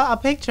I saw a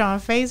picture on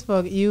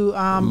Facebook. You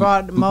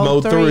brought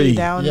Mo3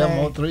 down there.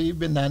 Yeah, Mo3. You've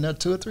been down there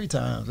 2 or 3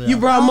 times. Yeah. You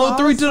brought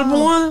Mo3 to the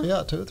BWANNA?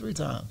 Yeah, 2 or 3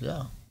 times.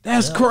 Yeah.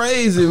 That's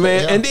crazy,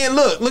 man. Yeah. And then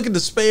look at the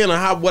span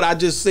of what I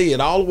just said,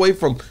 all the way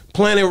from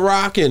Planet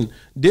Rock and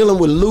dealing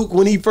with Luke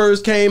when he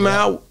first came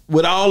out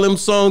with all them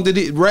songs that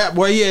he rap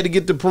where he had to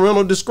get the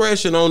parental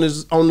discretion on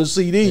the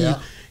CD.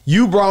 Yeah.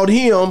 You brought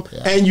him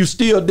and you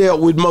still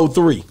dealt with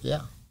Mo3.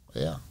 Yeah.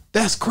 Yeah.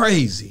 That's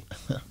crazy.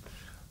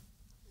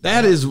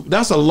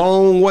 That's a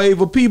long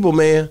wave of people,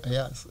 man.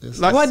 Yeah,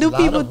 like, what do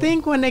people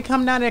think when they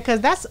come down there?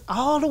 Because that's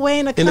all the way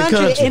in the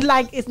country. It's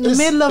in the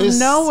middle of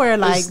nowhere.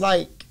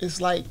 It's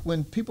like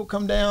when people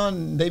come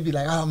down, they be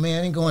like, "Oh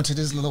man, I ain't going to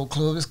this little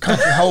club, this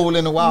country hole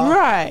in the wall."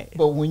 Right.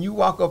 But when you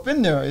walk up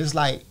in there, it's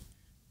like,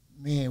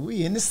 man,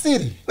 we in the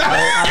city.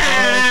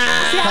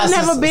 See, I've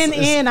never been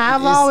in.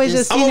 I've always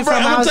just seen it from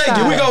outside.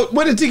 I'm gonna take you.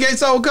 When is TK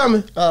Soul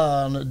coming?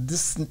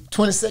 This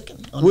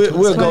 22nd.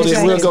 We'll go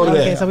there. We'll go to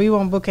that. Okay, so we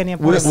won't book any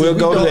appointments. We'll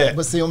go to that.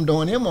 But see, I'm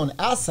doing him on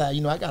the outside.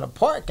 You know, I got a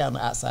park on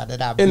the outside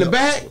that I in the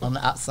back. On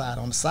the outside,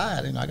 on the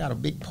side. You know, I got a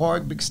big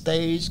park, big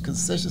stage,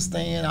 concession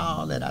stand,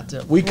 all that out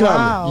there. We coming.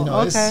 Wow, you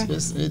know, okay.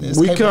 it's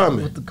we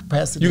coming. with the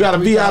capacity. You got a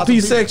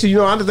VIP section. You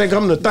know, I think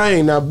I'm the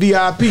thing now.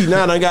 VIP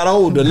now. I got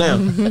older now.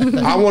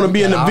 I want to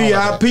be in the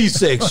VIP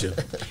section.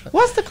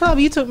 What's the club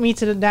you took me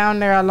to down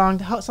there along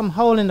some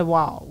hole in the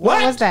wall?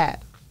 What was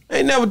that?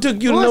 They never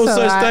took you to no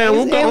such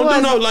thing. Don't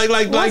do no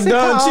like Don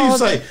Chief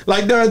say.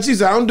 Like Don Chief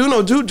say, I don't do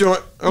no juke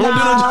joint. I don't do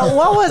no juke.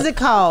 What was it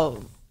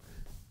called?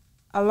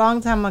 A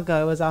long time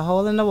ago, it was a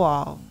hole in the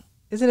wall.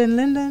 Is it in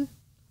Linden?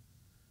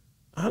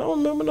 I don't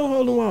remember no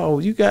hole in the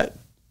wall. You got?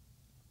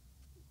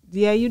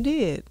 Yeah, you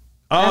did.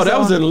 Oh, that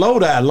was in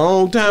Lodi a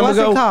long time ago. What's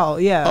it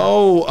called? Yeah.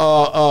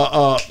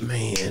 Oh,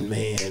 man.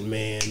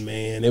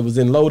 It was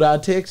in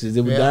Lodi, Texas.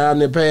 It was down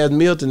there past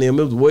Milton. It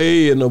was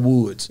way in the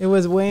woods. It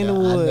was way in the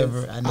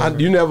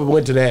woods. You never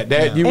went to that.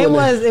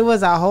 It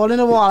was a hole in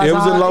the wall. It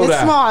was in Lodi.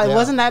 It's small. It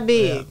wasn't that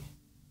big.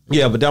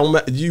 Yeah, but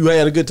you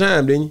had a good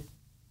time, didn't you?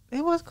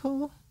 It was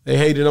cool. They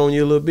hated on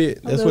you a little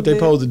bit. That's what they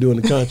supposed to do in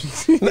the country.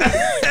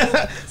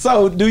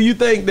 So, do you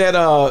think that?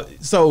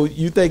 So,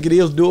 you think it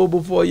is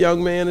doable for a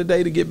young man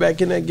today to get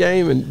back in that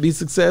game and be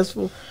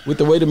successful with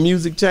the way the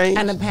music changed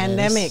and the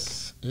pandemic?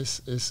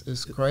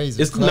 It's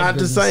crazy. It's not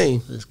the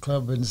same. This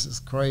club business is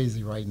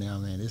crazy right now,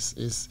 man.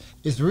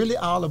 It's really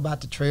all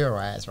about the trail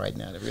rides right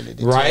now.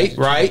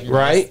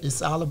 Right.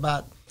 It's all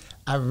about.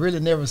 I've really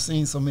never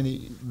seen so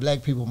many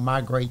black people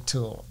migrate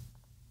to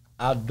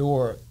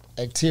outdoor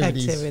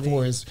activities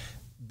for his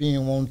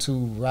being want to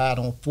ride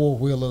on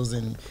 4-wheelers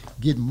and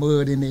get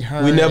mud in their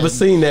hair. We never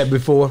seen that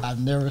before.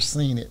 I've never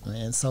seen it,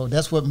 man. So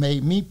that's what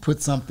made me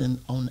put something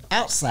on the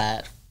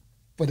outside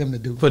for them to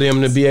do. For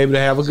them to be able to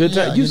have a good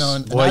time. You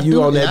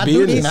on that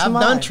business. I've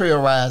done trail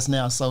rides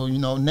now, so you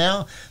know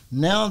now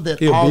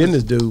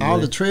that all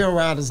the trail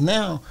riders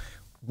now,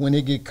 when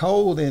it get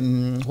cold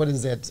and what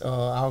is that?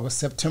 August,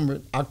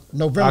 September,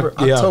 November,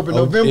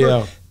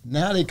 November.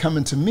 Now they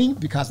coming to me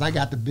because I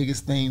got the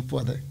biggest thing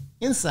for the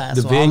inside.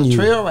 So all the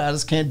trail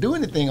riders can't do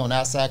anything on the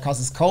outside because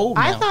it's cold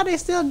now. I thought they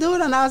still do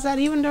it on the outside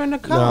even during the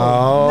cold.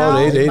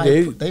 No.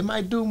 They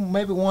might do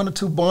maybe 1 or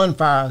 2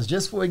 bonfires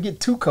just before it get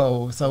too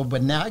cold. So,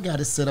 but now I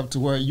got it set up to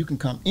where you can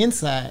come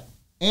inside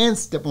and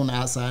step on the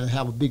outside and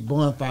have a big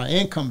bonfire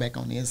and come back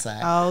on the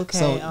inside. Okay,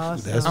 so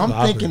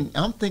awesome.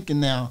 I'm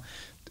thinking now,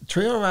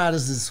 trail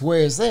riders is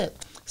where it's at.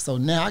 So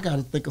now I got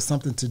to think of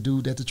something to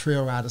do that the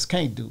trail riders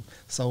can't do.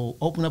 So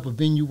open up a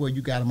venue where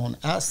you got them on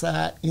the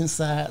outside,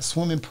 inside,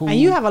 swimming pool. And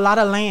you have a lot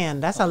of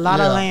land. That's a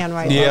lot of land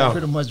right there. Yeah.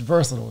 Pretty much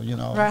versatile, you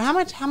know. Right. How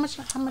much?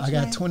 I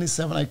got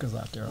 27 acres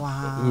out there.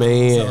 Wow.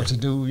 Man. So to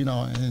do, you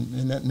know,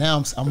 and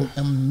now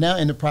I'm now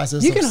in the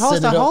process. You can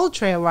host a whole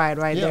trail ride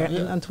right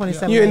there on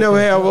 27 You ain't acres.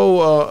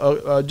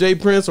 never have Jay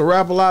Prince or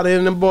Rap-A-Lot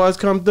and them boys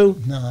come through?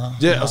 No.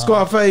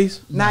 Scarface?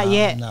 Not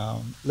yet.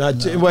 No.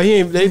 Well, he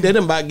ain't. They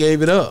done about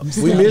gave it up.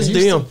 We missed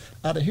them.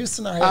 Out of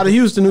Houston,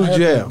 New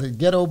Jail. The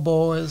Ghetto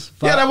Boys.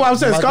 Yeah, that's what I'm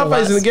saying.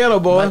 Scarface and the Ghetto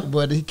Boys.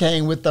 But he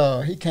came with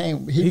he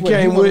came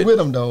with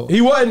them though.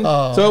 He wasn't.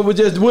 So it was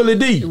just Willie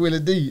D.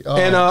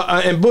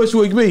 And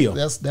Bushwick Bill.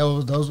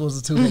 Those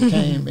was the two that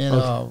came. And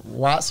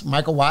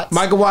Michael Watts.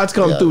 Michael Watts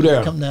come through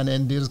there. Come down there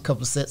and did a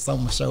couple of sets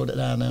on my show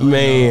down there.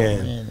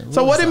 Man.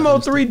 So what did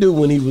Mo3 do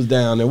when he was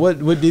down there? What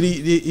did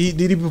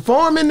he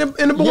perform in the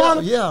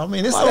BWANNA? Yeah, I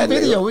mean it's on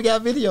video. We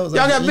got videos.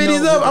 Y'all got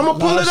videos up? I'm gonna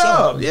pull it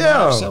up.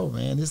 Yeah. Show,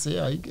 man.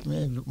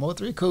 Man,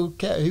 Mo3 cool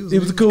cat. He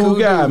was a cool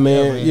guy,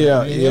 man.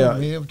 Yeah.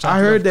 I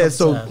heard that.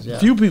 So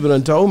few people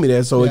done told me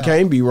that. So it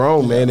can't be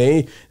wrong, man.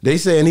 They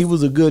saying he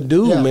was a good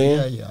dude,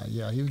 man.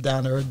 Yeah. He was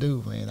down to earth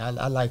dude, man.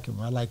 I like him.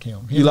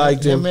 You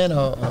liked him, man.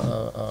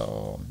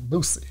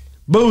 Boosie.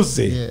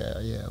 Boosie.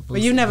 Yeah. Boosie.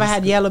 But you never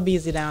had Yellow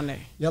Beezy down there.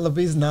 Yellow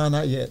Beezy? No,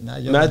 not yet.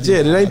 Not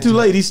yet. It ain't too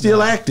late. He's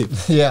still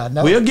active. Yeah,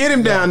 no. We'll get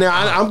him down there.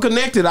 I'm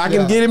connected. I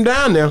can get him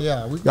down there.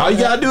 Yeah, all you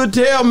gotta do is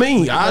tell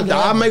me.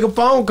 I'll make a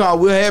phone call.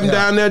 We'll have him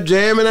down there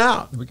jamming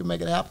out. We can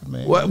make it happen,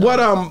 man.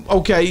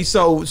 Okay,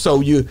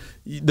 so you,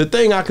 the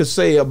thing I could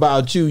say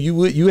about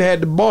you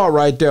had the bar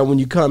right there when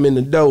you come in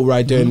the door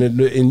right there in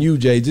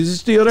UJ's. Is it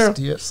still there?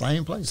 Still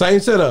same place. Same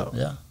setup.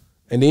 Yeah.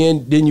 And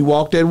then you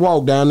walk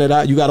down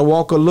that. You got to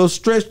walk a little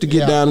stretch to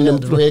get down in them.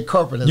 The red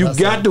carpet. You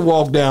got to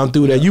walk down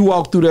through there. You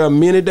walk through there a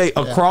minute a day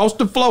across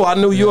the floor. I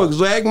know your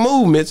exact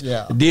movements.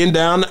 Yeah. Then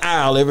down the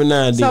aisle every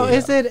now and then. So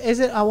is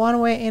it a one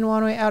way in,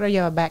 one way out, or you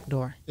have a back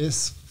door?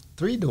 It's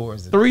 3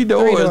 doors. 3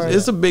 doors.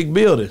 It's a big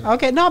building.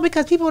 Okay, no,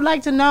 because people would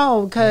like to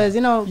know, because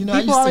people I used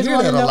to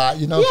hear that a lot.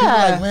 People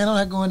like, man, I'm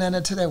not going down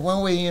there to that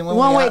one way in, one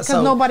way out.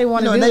 Because nobody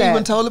wanted to do that. They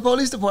even told the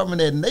police department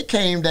that, and they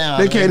came down.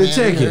 They came to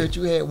check it. Heard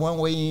you had one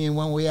way in,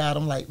 one way out.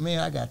 I'm like,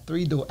 man, I got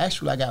 3 doors.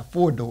 Actually, I got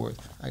 4 doors.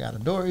 I got a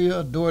door here,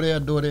 a door there,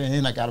 and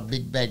then I got a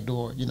big back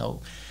door.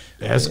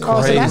 That's crazy.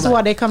 Oh, so that's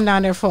what they come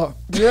down there for.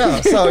 Yeah,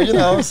 so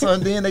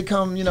then they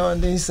come,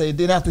 and then he said,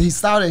 then after he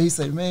started, he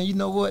said, man, you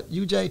know what,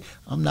 UJ,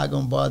 I'm not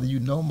gonna bother you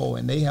no more.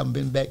 And they haven't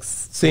been back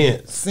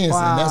since. Wow.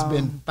 And that's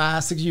been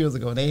 5-6 years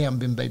ago. They haven't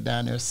been back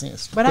down there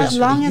since. But as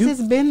long as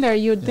it's been there,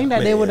 you'd think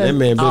that they would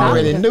have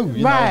already knew,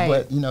 right.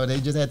 But they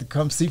just had to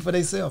come see for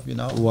themselves,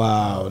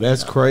 Wow,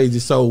 that's crazy.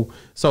 So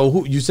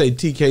who you say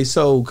TK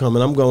Soul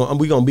coming?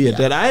 We gonna be at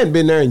that. I ain't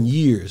been there in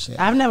years.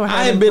 I've never heard.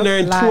 I ain't been there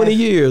in 20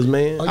 years,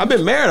 man. I've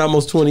been married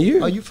almost 20 years.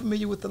 Are you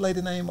familiar with the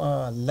lady named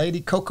Lady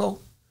Coco?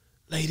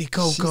 Lady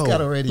Coco. She's got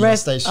a radio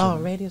station. Oh,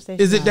 radio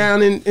station. Is it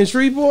down in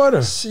Shreveport?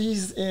 Or?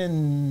 She's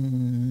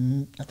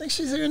I think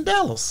she's here in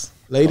Dallas.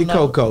 Lady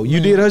Coco. You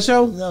did her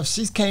show? No,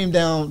 she came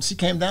down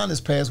this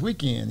past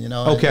weekend,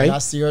 Okay. And I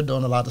see her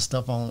doing a lot of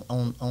stuff on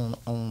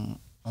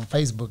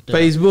Facebook.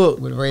 Facebook.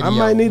 With radio. I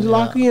might need to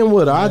lock in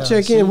with her. I'll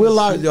check in. We'll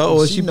lock.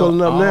 Is she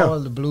pulling up now? All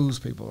the blues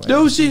people. Right?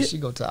 Do she? She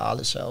go to all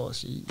the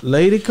shows.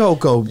 Lady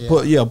Coco.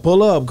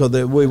 Pull up,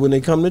 because when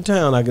they come to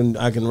town, I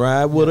can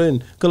ride with her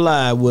and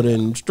collide with her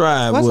and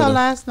strive with her. What's her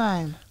last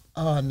name?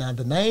 Now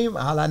the name,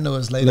 all I know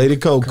is Lady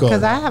Coco.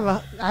 Because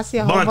I see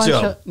a whole bunch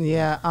of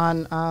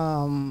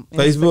on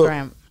Facebook.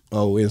 Instagram.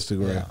 Oh,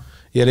 Instagram.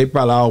 Yeah, they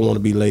probably all want to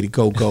be Lady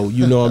Coco.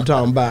 You know what I'm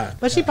talking about.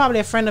 But she's probably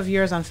a friend of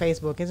yours on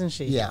Facebook, isn't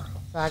she? Yeah.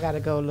 So I got to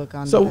go look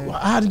on So there.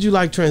 how did you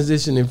like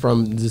transitioning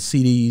from the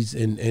CDs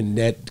and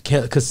that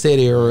cassette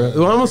era?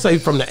 Well, I'm going to say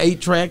from the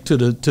 8-track to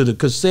the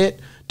cassette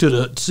to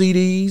the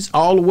CDs,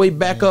 all the way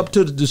back up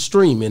to the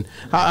streaming.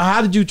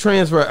 How did you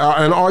transfer?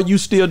 And are you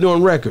still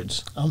doing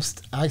records? I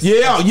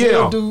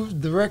still do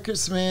the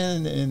records,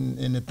 man,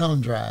 and the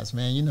thumb drives,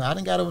 man. I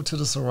done got over to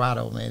the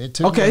Serato, man. It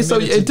took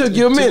it took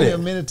you a minute. It took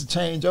me a minute to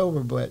change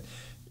over, but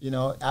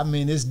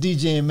it's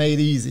DJing made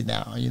easy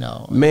now,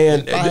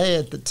 Man, if I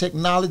had the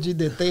technology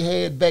that they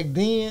had back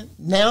then,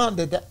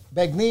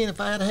 back then, if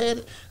I had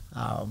it,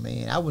 oh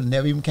man, I would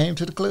never even came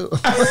to the club.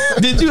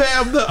 Did you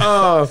have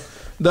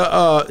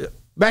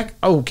back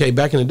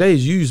in the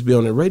days, you used to be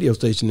on the radio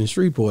station in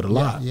Shreveport a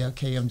lot. Yeah,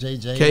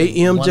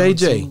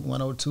 KMJJ.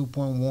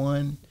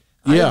 102.1.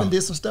 I even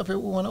did some stuff here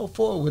with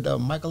 104 with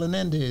Michael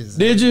Hernandez.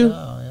 Did you?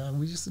 Yeah,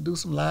 we used to do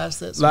some live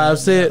sets.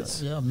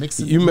 Yeah,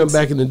 mixing. You remember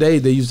back in the day,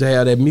 they used to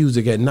have that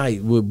music at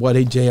night.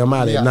 They jam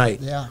out at night.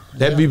 Yeah.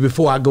 That'd be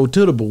before I go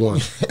to the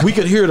BWANNA. We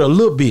could hear it a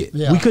little bit.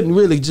 Yeah. We couldn't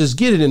really just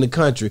get it in the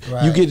country.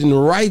 Right. You get in the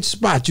right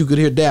spot, you could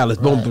hear Dallas.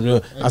 Right. Boom,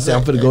 boom. I said,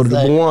 I'm finna go to the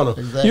BWANNA.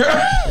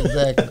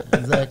 Exactly.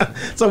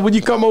 So when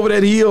you come over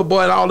that hill,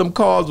 boy, and all them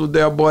cars was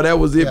there, boy, that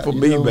was it for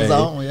me, man.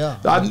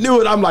 I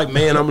knew it. I'm like,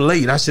 man, I'm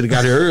late. I should have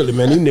got here early,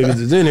 man. These niggas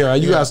is in here.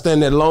 You got to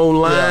stand that long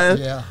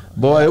line.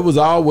 Boy, it was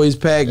always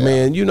packed,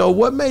 man.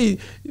 What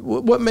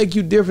make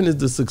you different is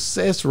the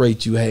success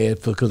rate you had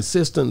for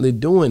consistently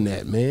doing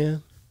that,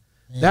 man.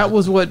 Yeah.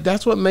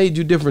 That's what made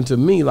you different to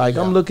me. Like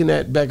I'm looking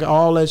at back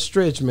all that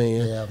stretch,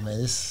 man. Yeah, man.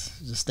 It's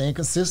just staying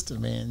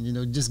consistent,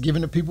 man. Just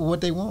giving the people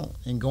what they want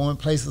and going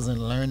places and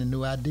learning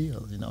new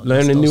ideas.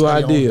 Learning new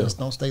ideas. Just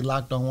don't stay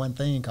locked on one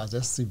thing, because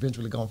that's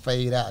eventually gonna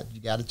fade out. You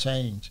got to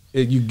change.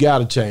 You got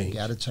to change. You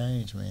got to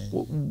change, man.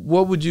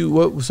 What would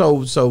you?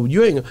 So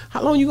you ain't.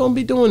 How long you gonna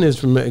be doing this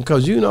for me?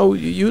 Because you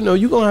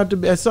gonna have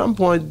to at some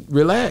point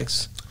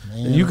relax.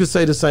 Man. You could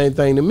say the same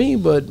thing to me,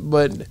 but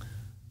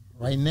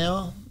right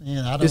now.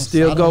 Man, it's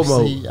still go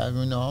mode.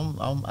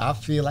 I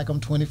feel like I'm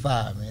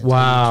 25, man.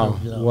 Wow,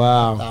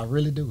 wow. I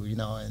really do,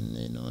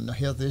 and the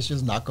health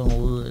issues, knock on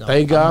wood.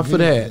 Thank God for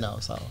that.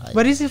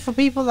 But is it for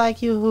people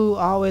like you who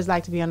always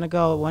like to be on the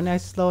go? When they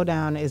slow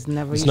down, it's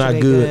never it's usually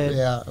not good.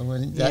 Yeah,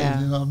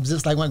 I'm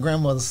just like my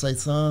grandmother say,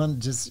 son.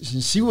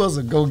 She was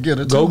a go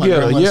getter. Go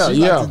getter, yeah.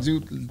 Liked to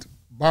do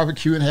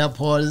barbecue and have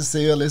parties,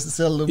 sell a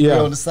little bit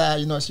on the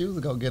side. She was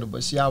a go getter,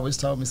 but she always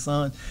told me,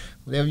 son,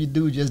 whatever you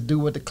do, just do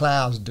what the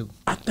clouds do.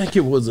 I think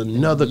it was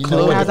another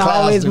club. Clouds are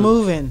always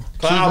moving.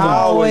 Clouds are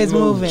always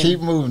moving.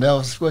 Keep moving. That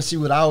was what she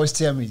would always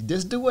tell me.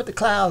 Just do what the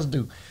clouds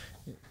do.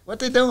 What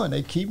they doing?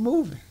 They keep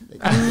moving. They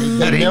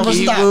never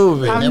keep stop.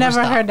 moving. I've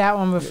never heard that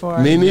one before.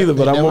 Me neither,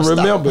 but I'm going to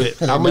remember it.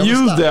 They I'm going to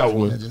never use stop. that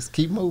one. They just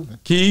keep moving.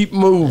 Keep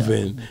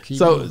moving. Yeah, keep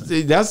so moving.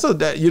 see, that's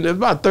about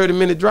a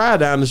 30-minute drive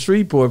down the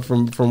Shreveport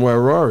from where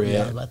Rory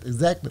at. About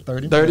exactly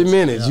 30 minutes. 30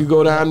 minutes. Yeah. You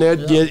go down there.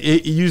 Yeah.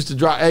 You used to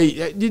drive.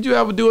 Hey, did you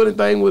ever do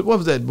anything with, what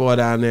was that boy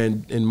down there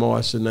in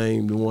Marshall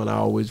name, the one I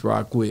always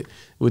rock with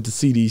the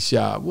CD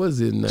shop? What's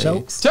his name?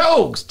 Chokes.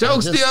 Still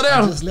there?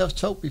 I just left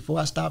Choke before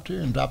I stopped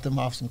here and dropped him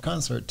off some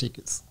concert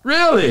tickets.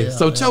 Really? Yeah,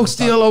 So yeah, Choke's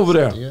still over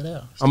there? Still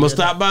there. I'm going to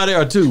stop by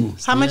there too.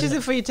 How much is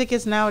it for your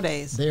tickets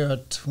nowadays? There are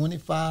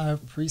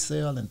 25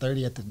 pre-sale and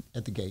 30 at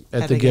the gate.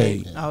 At the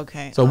gate.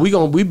 Okay. So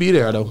we be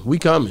there though. We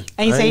coming.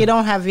 And you say you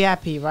don't have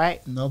VIP,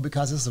 right? No,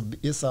 because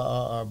it's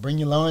a bring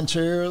your lawn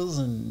chairs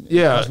and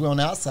Yeah. we're on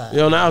the outside.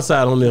 You're on the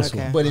outside on this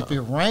Okay. one. But if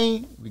it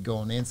rain, we go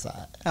on the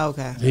inside.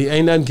 Okay.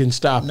 Ain't nothing can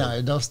stop No, it.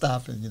 it don't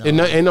stop it. You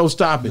know. Ain't no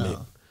stopping No, it.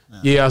 no.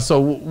 Yeah. So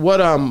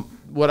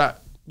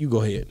you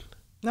go ahead.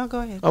 No,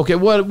 go ahead. Okay.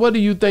 What do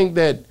you think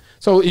that?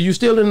 So are you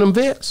still in them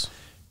vets?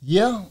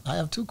 Yeah, I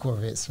have 2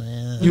 Corvettes,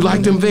 man. You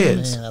like them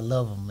vets? Man, I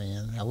love them,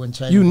 man. I wouldn't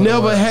change You them for the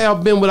never world.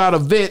 have been without a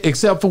vet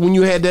except for when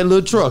you had that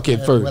little truck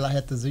at first. Well, I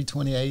had the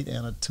Z28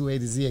 and a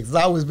 280ZX. It's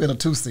always been a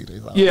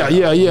 2-seater. Yeah.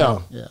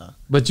 Yeah,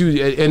 But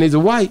and it's a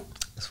white.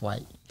 it's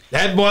white.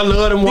 That boy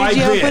love them white Did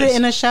you ever vets. put it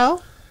in a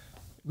show?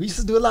 We used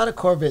to do a lot of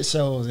Corvette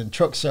shows and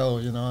truck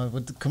shows, you know,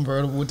 with the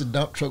convertible, with the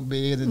dump truck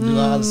bed and do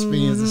all the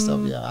spins and stuff.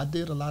 Yeah, I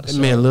did a lot of That shows.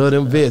 man love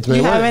them vets, man.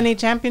 You have What- any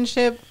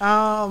championship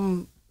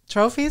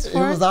trophies It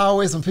for was it?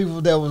 always some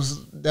people that was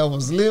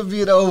a little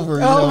bit over, you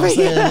know what I'm saying?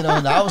 yeah. You know,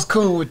 and I was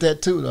cool with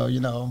that too, though, you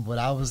know. But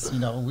I was, you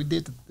know, we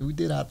did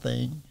our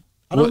thing.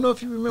 I don't What- know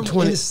if you remember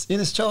 20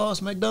 Ennis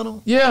Charles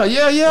McDonald. Yeah.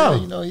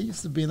 You know, he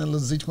used to be in a little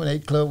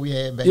Z28 club we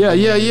had back Yeah.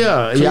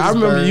 then. I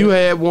remember you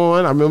had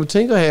one. I remember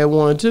Tinker had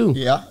one too.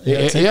 Yeah.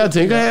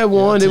 Tinker had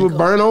one. They were Tinker.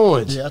 burnt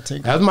orange. Yeah,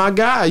 Tinker. That's my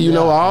guy. You Yeah,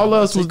 know, all yeah,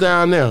 us was Tinker.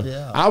 down there.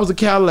 Yeah. I was a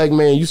Cadillac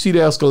man. You see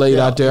the Escalade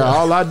Yeah, out there. yeah.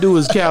 All I do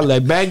is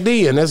Cadillac. Back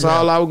then, that's Yeah.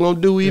 all I was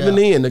gonna do. Even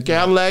Yeah. then, the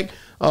Cadillac.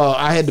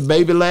 I had the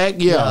Baby Lac.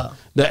 Yeah. Yeah.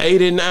 The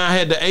 89, I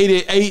had the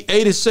 88,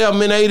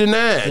 87 and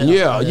 89.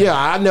 Yeah.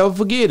 I never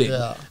forget it.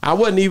 Yeah. I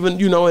wasn't even,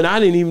 you know, and I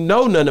didn't even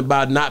know nothing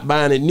about not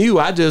buying it new.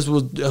 I just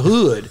was the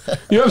hood.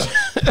 You know what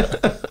I'm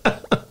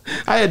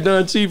saying? I had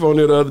Don Chief on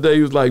there the other day.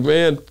 He was like,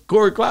 man,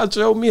 Corey Cloud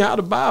showed me how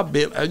to buy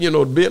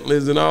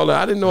Bentleys and all that.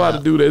 I didn't know how to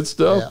do that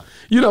stuff. Yeah.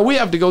 You know, we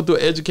have to go through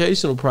an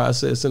educational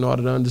process in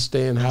order to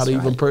understand how to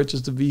even purchase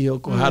the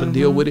vehicle, how to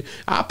deal with it.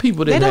 Our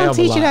people They didn't don't have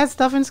a teach lot. you that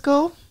stuff in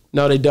school?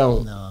 No, they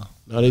don't. No.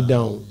 No, they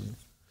don't.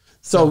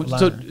 So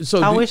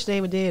I wish they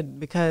did,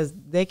 because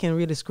they can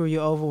really screw you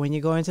over when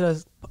you go into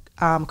those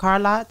car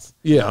lots.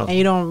 Yeah. And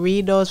you don't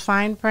read those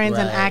fine prints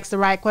and Right. ask the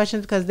right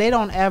questions, because they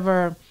don't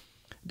ever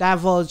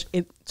divulge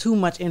too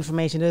much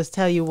information. They just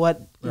tell you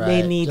what they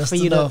Right. need Just for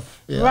you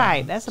enough. to. Yeah.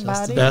 Right. That's Just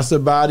about it. That's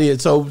about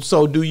it.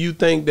 So do you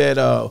think that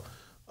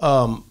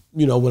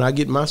you know, when I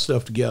get my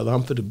stuff together,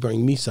 I'm finna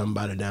bring me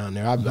somebody down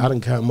there. I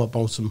done come up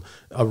on some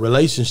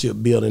relationship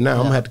building now.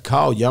 I'm gonna have to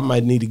call you. I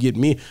might need to get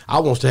me. I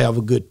want to have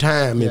a good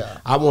time, and Yeah.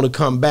 I want to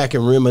come back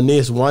and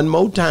reminisce one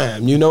more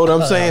time. You know what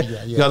I'm saying?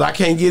 Yeah. Because I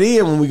can't get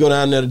in when we go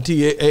down there to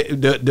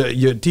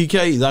your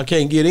TKs. I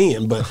can't get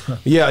in. But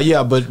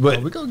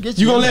but We're gonna get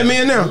you you. gonna let me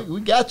in there?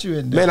 We got you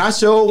in there. Man, I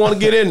sure want to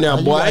get in there,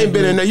 You boy. I ain't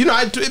been gotta in there. You know,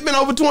 it's been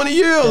over 20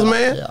 years, Yeah,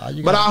 man. yeah,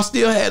 you But gotta- I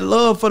still had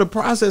love for the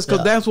process, because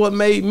Yeah. that's what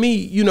made me,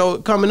 you know,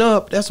 coming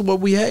up. That's what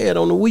we had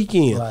on the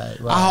weekend. Right.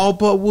 I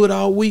hauled up wood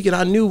all week, and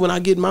I knew when I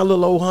get my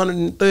little old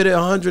 $130,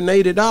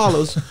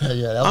 $180,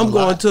 Yeah, that was I'm a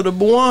going lot. to the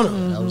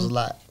BWANNA. That was a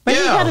lot. But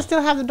you Yeah. got to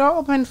still have the door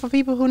open for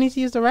people who need to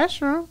use the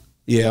restroom.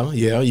 Yeah.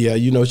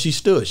 You know, she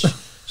stush.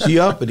 She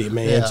uppity,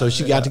 man. Yeah, So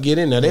she got to get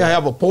in there. They'll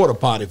have a porta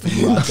potty for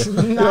you out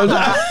there. You know what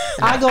I'm saying?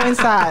 I go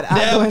inside. They I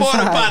have go a porta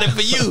inside. potty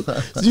for you.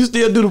 So you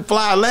still do the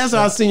flyer. Last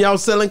time I seen y'all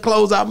selling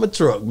clothes out my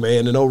truck,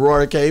 man. And old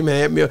Rory came and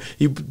had me.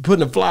 He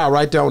putting the flyer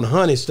right there on the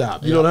honey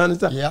stop. You know the honey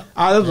stop? Yeah.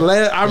 I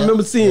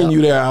remember seeing Yeah.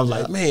 you there. I was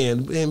like,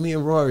 man, me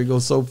and Rory go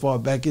so far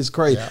back. It's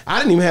crazy. Yeah. I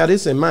didn't even have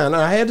this in mind.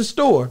 I had the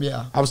store.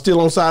 Yeah. I was still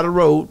on the side of the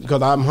road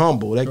because I'm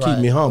humble. That keeps Right,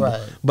 me humble.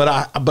 right. But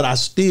I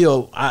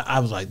still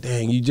was like,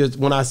 dang, you just,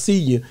 when I see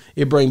you,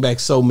 it bring back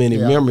so many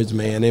Yeah. memories,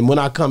 man. And when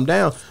I come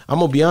down, I'm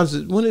going to be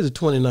honest, when is it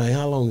 29?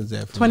 How long is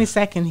that for?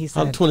 22nd, he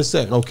said.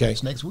 22nd. Okay.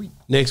 It's next week.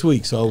 Next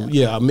week. So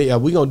yeah, I mean,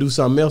 we're gonna do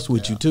something else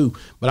with you too.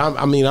 But I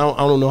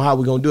don't know how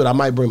we're gonna do it. I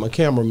might bring my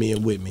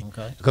cameraman with me.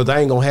 Okay. Because I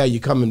ain't gonna have you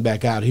coming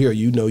back out here.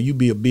 You know, you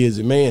be a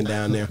busy man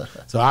down there.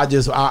 So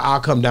I'll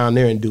come down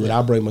there and do it.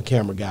 I'll bring my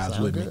camera guys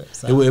Sound with good. me.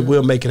 Sound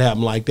We'll make it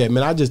happen like that.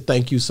 Man, I just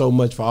thank you so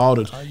much for all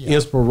the yeah.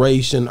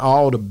 inspiration,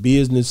 all the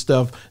business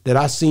stuff that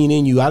I seen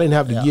in you. I didn't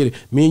have to Yeah. get it.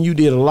 Me and you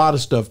did a lot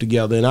of stuff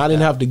together, and I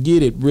didn't have to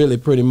get it really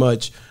pretty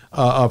much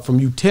from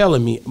you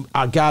telling me.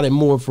 I got it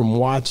more from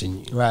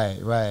watching you.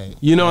 Right.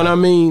 You know what I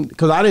mean?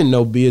 Because I didn't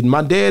know business.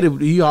 My dad,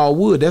 he all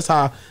would. That's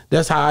how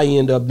I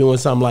ended up doing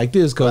something like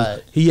this. Because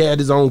Right. he had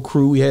his own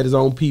crew. He had his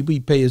own people. He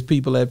paid his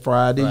people at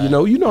Friday. Right.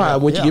 You know how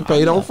when you Yeah. get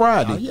paid Oh, on yeah.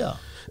 Friday. Oh, yeah.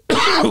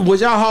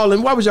 Was y'all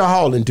hauling? What was y'all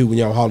hauling to when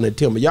y'all hauling that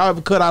timber? Y'all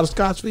ever cut out of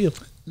Scottsville?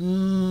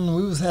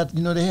 We was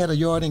they had a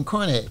yard in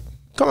Cornet.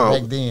 Come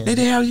on. Back then.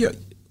 They have your.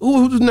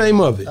 Who's the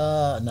name of it?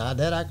 Nah,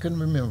 that I couldn't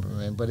remember,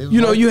 man. But it was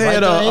you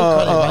had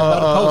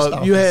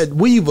you had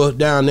Weaver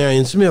down there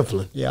in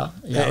Smithland. Yeah,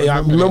 I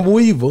remember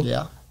Weaver.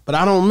 Yeah. But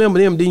I don't remember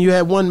them. Then you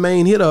had one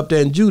main hit up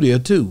there in Judea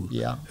too.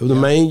 Yeah. It was a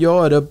main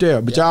yard up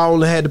there. But y'all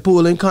only had to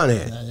pull in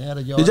Conrad.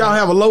 Did y'all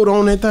have a loader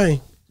on that thing?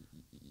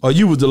 Or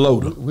you was the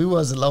loader? We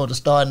was the loader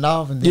starting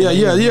off, and then yeah.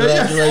 You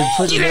had to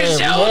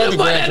graduate,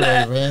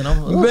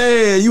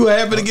 man, you were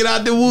happy to get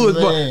out the woods.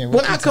 Man,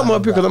 but when I come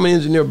up here, because I'm an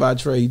engineer by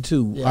trade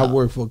too, I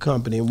work for a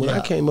company, and when I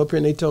came up here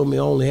and they told me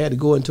I only had to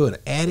go into an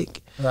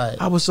attic,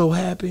 I was so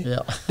happy. Yeah.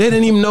 They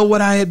didn't even know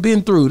what I had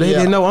been through. They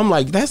didn't know. I'm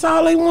like, that's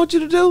all they want you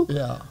to do?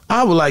 Yeah.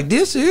 I was like,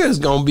 this here is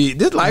going to be,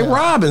 this like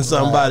robbing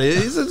somebody.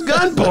 This is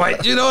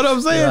gunpoint. You know what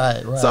I'm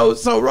saying? Right.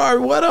 So Rory,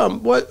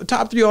 what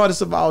top 3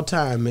 artists of all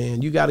time,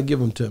 man? You got to give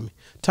them to me.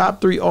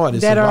 Top 3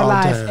 artists Dead of or all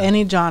alive, time.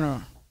 any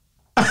genre.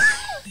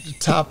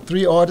 Top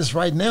 3 artists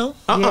right now?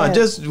 Yes.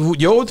 Just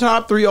your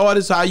top 3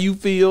 artists, how you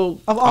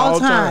feel. Of all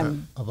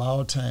time. Of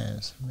all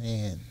times,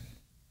 man.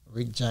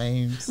 Rick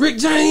James. Rick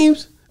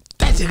James?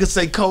 That nigga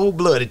say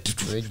cold-blooded.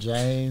 Rick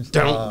James.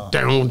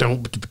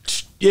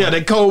 Yeah,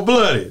 they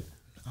cold-blooded.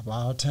 Of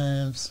all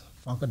times,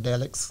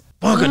 Funkadelics.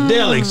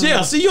 Funkadelics,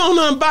 yeah. See, you don't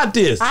know nothing about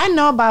this. I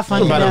know about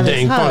Funkadelics. About them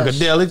dang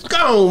Funkadelics.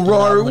 Go on,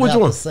 Rory. Which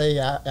one? I say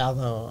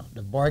either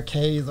the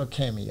Barcades or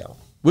Cameo.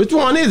 Which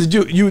one is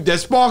it? You that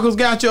Sparkles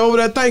got you over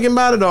there thinking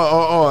about it,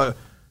 or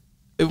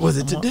was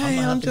it today?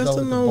 I'm just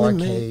a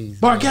lonely man.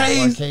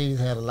 Barcades. Barcades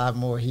had a lot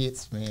more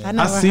hits, man.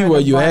 I see where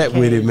you at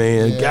with it,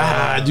 man. Yeah,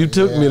 God, you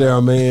took me there,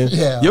 man.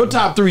 Yeah. Your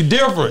top 3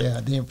 different. Yeah,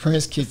 then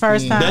Prince kicked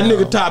First in. time. That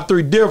nigga top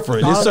 3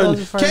 different. It's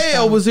certain.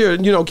 KL was here.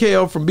 You know,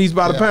 KL from Beats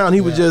by the Pound. He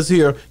was just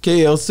here.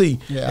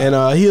 KLC. Yeah.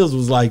 And his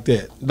was like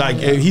that. Like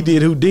he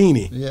did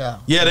Houdini. Yeah.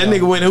 Yeah, that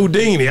nigga went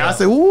Houdini. I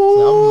said, So I'm a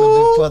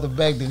little bit further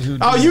back than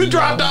Houdini. Oh, you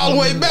dropped all the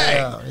way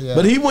back. Yeah.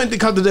 But he went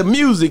because of the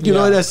music, you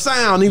know, that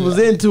sound. He was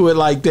into it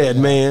like that,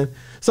 man.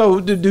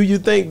 So do you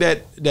think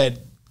that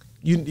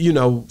you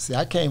know? See,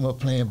 I came up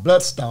playing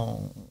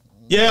Bloodstone.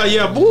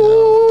 Yeah.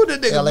 Woo,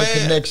 that nigga LA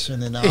bad.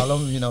 Connection and all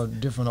them,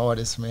 different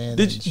artists, man.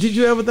 Did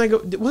you ever think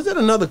of? Was there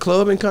another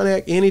club in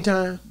Cognac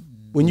anytime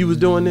when you was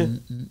doing this?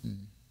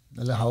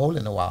 There's a hole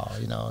in the wall,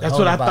 That's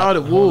what I thought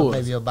it was.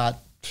 Maybe about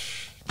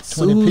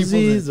 20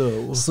 Susie's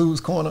people.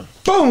 Sue's Corner.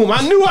 Boom!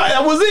 I knew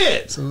that was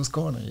it. Sue's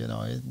Corner, it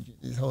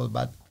holds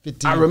about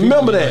 15 I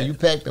remember people, that. You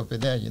packed up in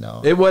there,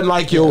 It wasn't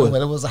like yours.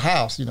 Well, it was a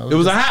house, It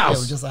was a house. Yeah, it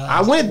was just a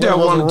house. I went there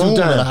one or two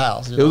times. A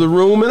house, It was a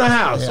room in a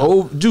house. Yeah.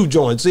 Old Jew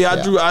joint. See,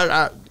 I drew.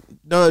 I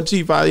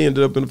Chief. I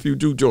ended up in a few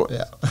Jew joints.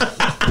 Yeah.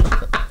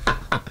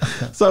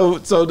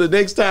 So the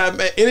next time,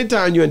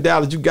 anytime you're in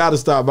Dallas, you got to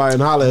stop by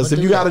and holler at us. If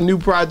you got a new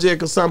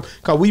project or something,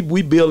 because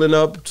we building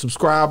up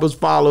subscribers,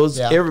 followers,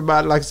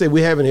 everybody. Like I said,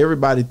 we're having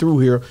everybody through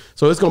here.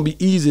 So it's going to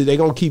be easy. They're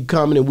going to keep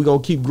coming and we're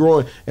going to keep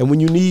growing. And when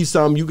you need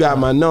something, you got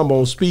my number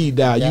on speed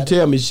dial. You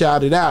tell me,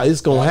 shout it out.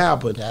 It's going to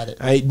happen.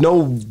 Ain't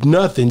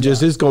nothing.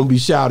 Just it's going to be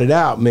shouted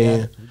out,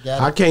 man.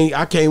 I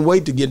can't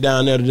wait to get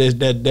down there to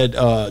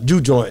that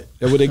Jew joint.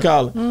 That's what they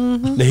call it.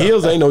 The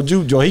Hills ain't no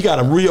Jew joint. He got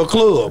a real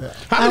club.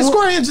 How many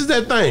square inches is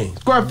that thing?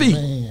 Square feet?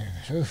 Man,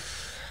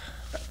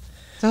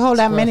 to hold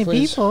that many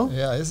people.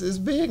 Yeah, it's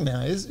big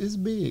now. It's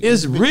big.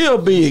 It's real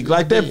big.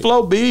 Like that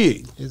flow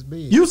big. It's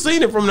big. You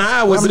seen it from the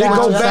highway, but it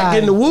goes back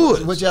in the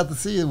woods. What you have to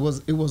see it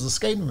was a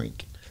skating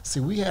rink. See,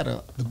 we had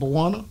the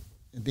BWANNA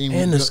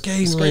and the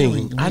skating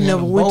rink. I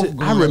never went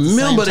to. I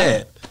remember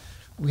that.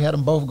 We had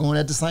them both going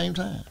at the same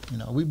time.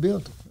 We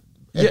built them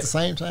at the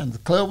same time. The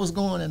club was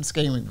going and the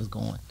skating rink was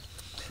going.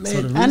 Man.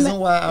 So the reason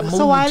why I moved.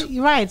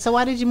 So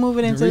why did you move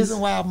it into? The reason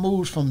why I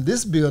moved from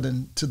this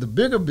building to the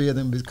bigger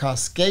building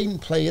because skating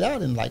played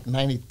out in like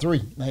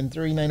 93,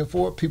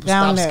 94. People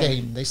stopped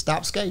skating. They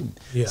stopped skating.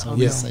 Yeah. So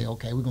we say,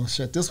 okay, we're gonna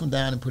shut this one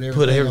down and put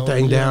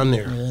everything down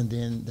there. And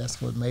then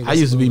that's what made. I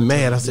used to be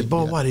mad. I said,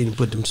 boy, why didn't you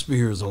put them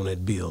spears on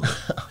that building?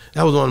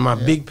 That was one of my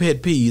big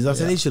pet peeves. I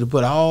said they should have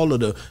put all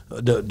of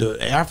the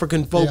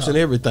African folks and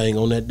everything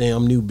on that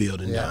damn new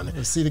building down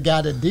there. See, the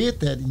guy that did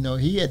that,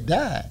 he had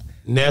died.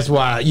 And that's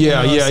why,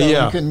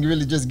 so we couldn't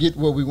really just get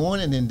what we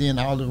wanted, and then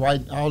all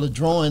the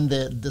drawing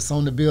that's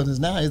on the buildings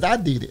now is I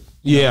did it.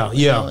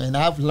 And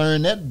I've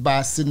learned that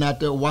by sitting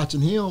out there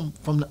watching him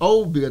from the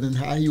old building,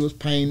 how he was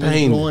painting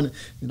and drawing,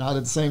 all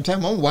at the same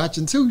time. I'm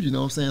watching too, you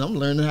know what I'm saying? I'm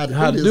learning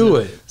how to do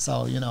it.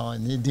 So,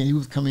 and then he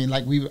was coming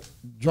like we would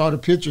draw the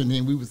picture and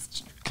then we would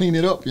clean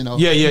it up,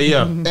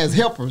 as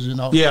helpers, So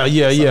now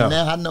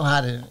I know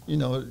how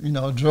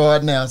to, draw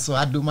it now. So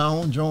I do my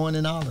own drawing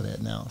and all of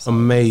that now. So,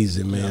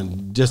 amazing,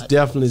 man. Just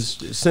definitely,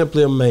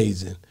 simply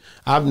amazing.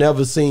 I've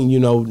never seen,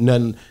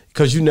 nothing,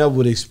 because you never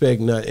would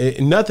expect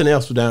nothing. Nothing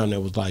else down there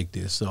was like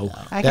this. So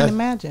I can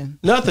imagine.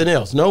 Nothing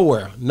else,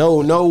 nowhere.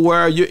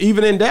 Nowhere.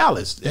 Even in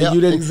Dallas. You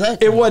didn't,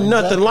 exactly. It wasn't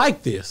nothing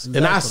like this. Exactly.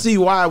 And I see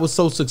why it was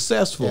so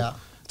successful.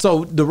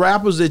 So the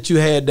rappers that you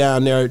had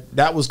down there,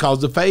 that was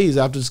cause the phase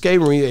after the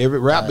skating ring, every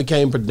rap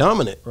became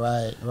predominant.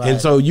 Right. And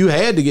so you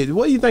had to get.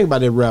 What do you think about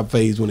that rap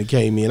phase when it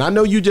came in? I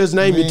know you just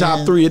named your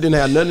top 3. It didn't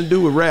have nothing to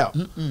do with rap.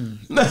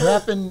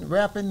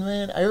 rapping,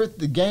 man.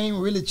 The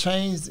game really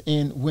changed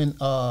when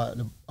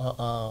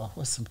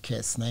what's some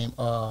cat's name?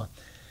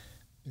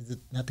 Is it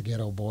not the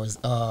Ghetto Boys?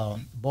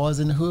 Boys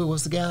in the Hood.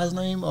 What's the guy's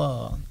name?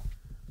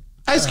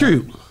 Ice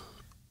Cube.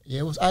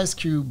 Yeah, it was Ice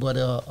Cube, but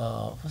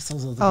what's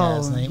those other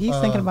guys' name? He's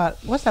thinking about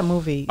what's that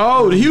movie?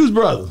 Oh, the Hughes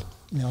Brothers.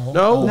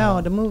 No,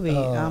 the movie.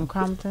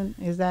 Compton.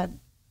 Is that?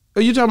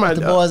 Are you talking about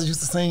the boys that used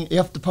to sing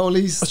 "F the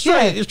Police"?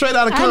 Straight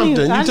out of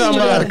Compton. You talking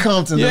about out of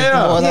Compton?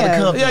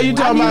 Yeah, you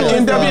talking about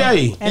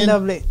NWA?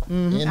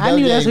 NWA. I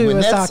knew that's who we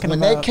was talking about.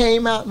 When that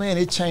came out, man,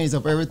 it changed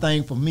up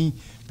everything for me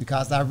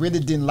because I really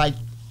didn't like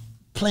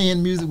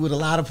playing music with a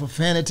lot of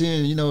profanity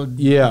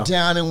and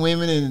downing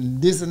women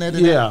and this and that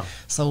and that.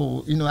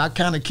 So I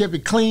kind of kept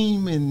it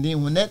clean, and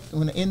then when the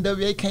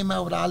NWA came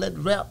out with all that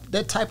rap,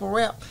 that type of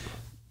rap,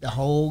 the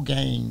whole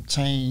game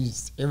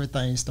changed.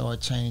 Everything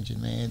started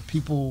changing, man.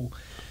 People,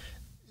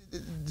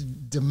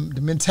 the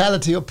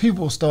mentality of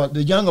people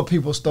the younger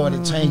people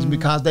started changing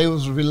because they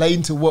was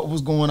relating to what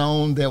was going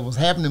on that was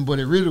happening, but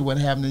it really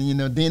wasn't happening.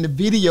 Then the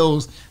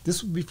videos,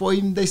 this was before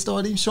even they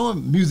started even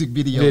showing music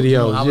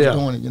videos. I was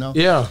doing it,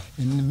 Yeah.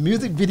 And the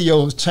music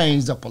videos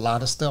changed up a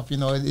lot of stuff.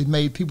 It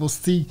made people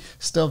see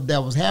stuff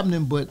that was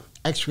happening, but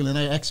actually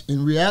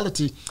in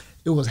reality,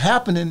 it was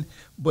happening,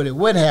 but it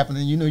wasn't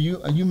happening.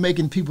 You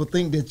making people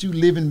think that you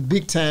living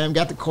big time,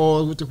 got the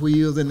cars with the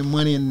wheels and the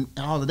money and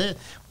all of that,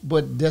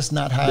 but that's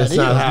not how it is. That's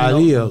not how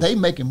it is. They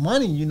making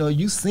money,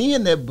 you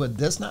seeing that, but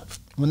that's not.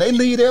 When they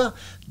leave there,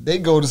 they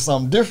go to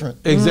something different.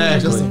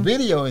 Exactly. Just a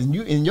video, and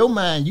you in your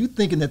mind, you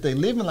thinking that they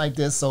living like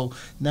that. So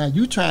now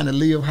you trying to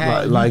live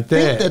how like you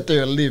think that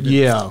they're living.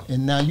 Yeah.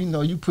 And now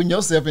you putting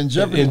yourself in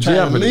jeopardy,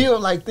 trying to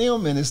live like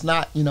them, and it's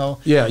not.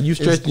 Yeah, you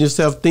stretching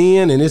yourself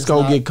thin, and it's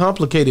gonna get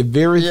complicated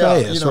very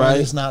fast,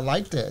 right? It's not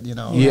like that,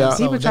 Yeah.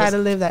 People try to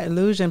live that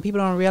illusion. People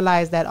don't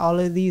realize that all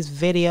of these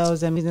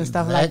videos and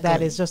stuff like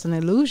that is just an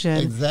illusion.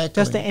 Exactly.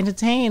 Just to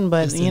entertain,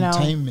 but it's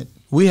entertainment.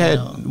 We had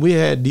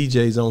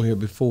DJs on here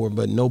before,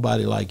 but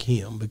nobody like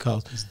him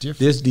because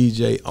this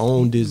DJ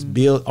owned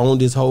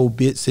this whole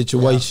bit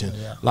situation.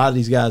 Yeah. A lot of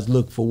these guys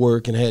looked for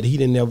work and he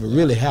didn't ever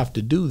really have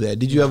to do that.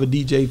 Did you ever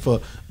DJ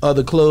for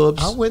other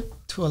clubs? I went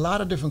to a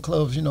lot of different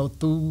clubs,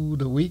 through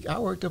the week. I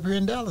worked up here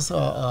in Dallas.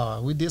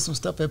 We did some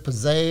stuff at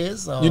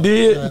Pizzazz. You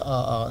did?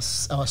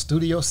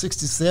 Studio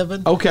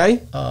 67.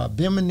 Okay.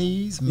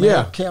 Bimini's,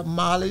 Madcap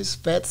Molly's,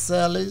 Fat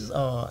Sally's,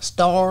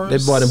 Stars. They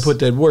bought and put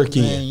that work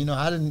in.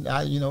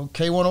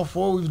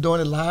 K104, we was doing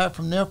it live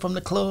from there, from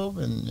the club.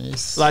 And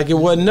it's like it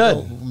wasn't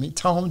nothing. Me,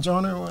 Tom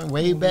Joyner,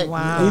 way back.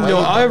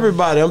 Wow.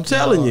 Everybody, I'm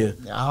telling you.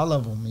 All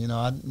of them,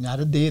 I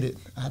done did it.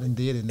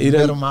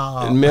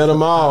 And met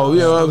them all. You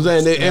know what I'm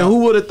saying? And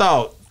who would have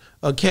thought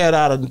a cat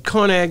out of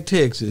Conneaut,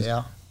 Texas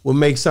would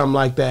make something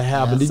like that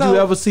happen? Did you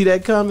ever see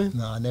that coming?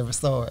 No, I never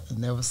saw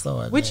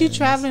it. With you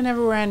traveling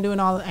everywhere and doing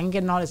and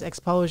getting all this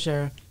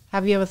exposure,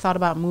 have you ever thought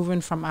about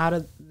moving from out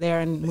of there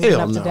and moving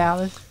up to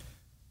Dallas?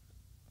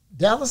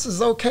 Dallas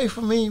is okay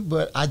for me,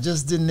 but I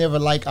just didn't ever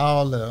like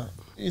all the.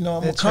 I'm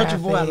a country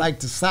boy. I like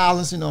the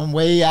silence. I'm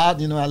way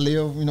out. I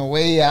live.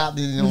 Way out.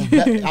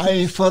 I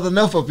ain't further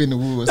enough up in the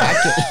woods.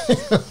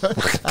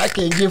 I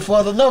can't get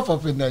further enough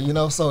up in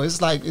there. So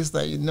it's like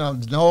the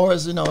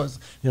noise.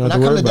 When I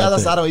come to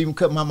Dallas, I don't even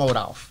cut my motor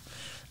off.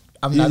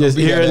 I'm not gonna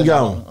be here that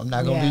long. I'm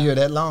not gonna be here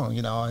that long.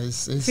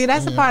 See,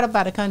 that's the part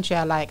about the country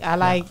I like. I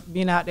like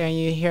being out there and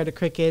you hear the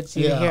crickets,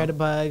 you hear the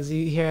bugs,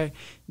 you hear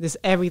this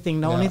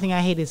everything. The only thing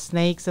I hate is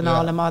snakes and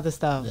all them other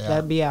stuff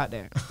that be out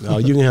there. No,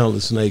 you can handle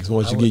the snakes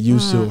once you get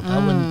used to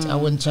them. I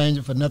wouldn't change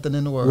it for nothing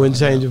in the world. Wouldn't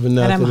change it for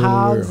nothing and them in the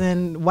hogs world.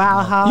 and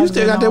wild hogs. You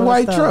still got that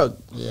white truck.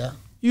 Yeah.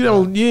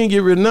 You ain't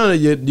get rid of none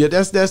of your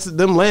that's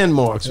them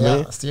landmarks,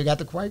 man. I still got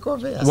the white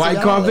Corvette.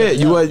 White Corvette.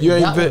 You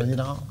ain't fit.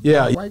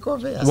 Yeah. White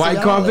Corvette.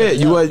 White Corvette.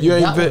 You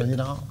ain't fit.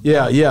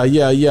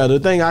 Yeah. The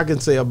thing I can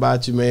say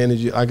about you, man,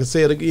 is I can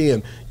say it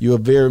again. You are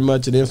very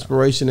much an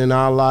inspiration in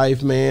our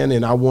life, man.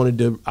 And I wanted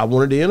to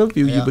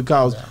interview you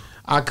because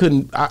I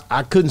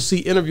couldn't see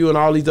interviewing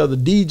all these other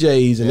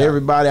DJs and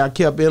everybody I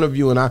kept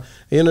interviewing. I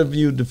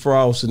interviewed the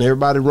Frost and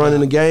everybody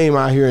running the game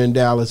out here in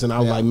Dallas, and I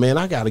was like, man,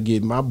 I got to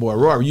get my boy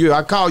Rory.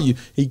 I call you,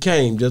 he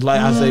came. Just like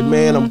I say,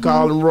 man, I'm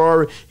calling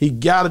Rory. He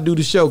got to do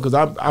the show because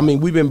I mean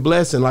we've been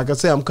blessing. Like I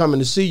said, I'm coming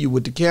to see you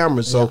with the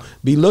camera, so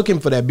be looking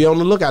for that. Be on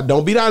the lookout.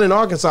 Don't be down in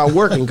Arkansas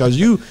working because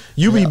you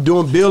be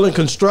doing building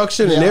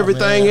construction and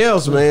everything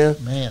else, man.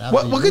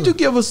 What could you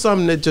give us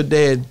something that your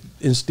dad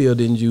instilled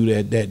in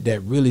you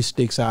that really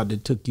sticks out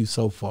that took you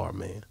so far,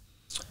 man?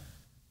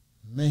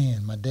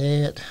 Man, my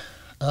dad,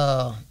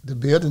 the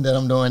building that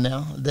I'm doing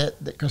now,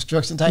 that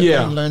construction type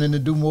thing, learning to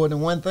do more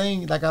than one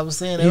thing, like I was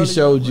saying earlier. He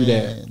showed you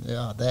that.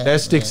 Yeah,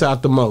 that sticks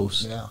out the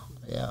most.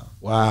 Yeah.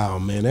 Wow,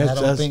 man. I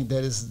don't think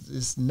that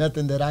it's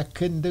nothing that I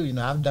couldn't do. You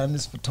know, I've done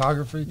this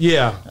photography.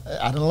 Yeah.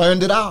 I done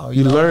learned it all.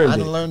 You learned it. I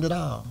done learned it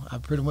all. I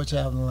pretty much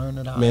have learned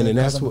it all. Man, and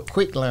that's I'm what a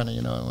quick learner,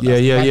 you know. When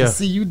I can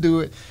see you do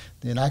it,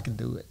 then I can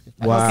do it. If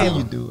I can see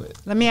you do it.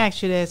 Let me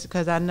ask you this,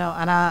 because I know,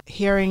 and I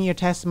hearing your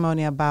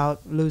testimony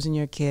about losing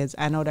your kids,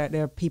 I know that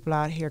there are people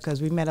out here,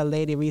 because we met a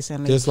lady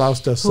recently just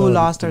lost her son, who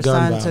lost her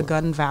son violence. to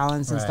gun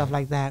violence and stuff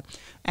like that,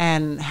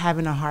 and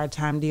having a hard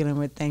time dealing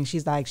with things.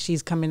 She's like,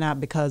 she's coming out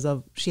because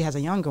of, she has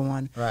a younger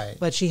one, right?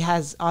 But she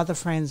has other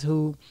friends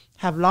who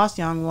have lost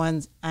young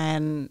ones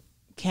and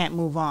can't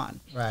move on,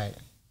 right?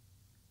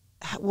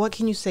 What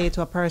can you say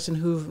to a person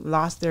who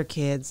lost their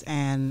kids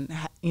and,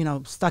 you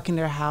know, stuck in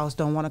their house,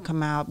 don't want to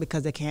come out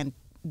because they can't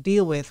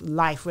deal with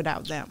life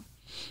without them?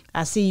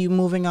 I see you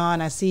moving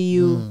on. I see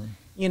you,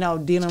 you know,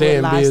 dealing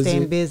with life,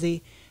 staying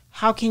busy.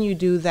 How can you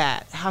do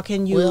that? How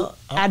can you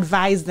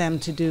advise them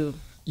to do?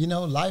 You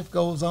know, life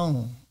goes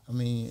on. I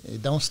mean,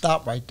 it don't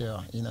stop right there.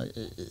 You know,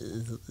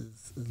 as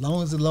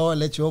long as the Lord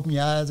lets you open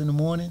your eyes in the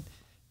morning,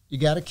 you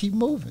got to keep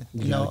moving.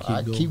 You know,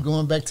 I keep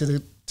going back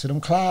to them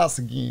clouds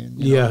again.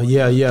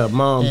 Yeah.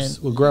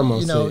 Moms, well, grandma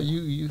you know,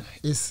 said.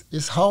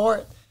 it's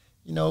hard,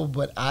 you know.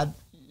 But I've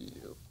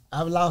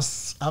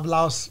lost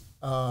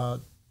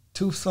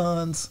 2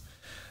 sons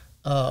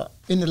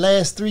in the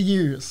last 3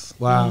 years.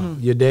 Wow,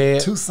 your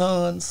dad. 2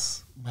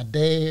 sons, my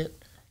dad,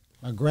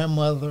 my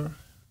grandmother,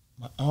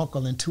 my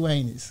uncle, and 2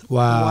 aunties.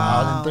 Wow.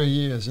 All in 3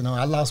 years. You know,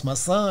 I lost my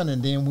son,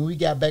 and then when we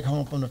got back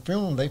home from the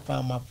funeral, they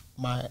found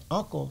my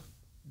uncle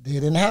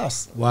dead in the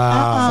house.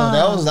 Wow. So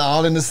that was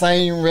all in the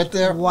same right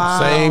there. Wow.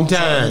 Same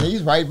time. And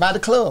he's right by the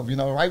club, you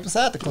know, right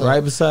beside the club.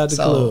 Right beside the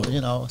club. You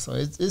know, so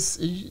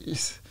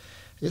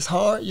it's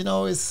hard, you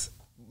know. It's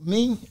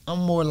me, I'm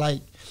more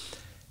like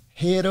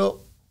head up,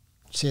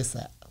 chest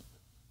out.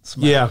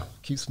 Smile. Yeah.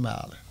 Keep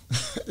smiling.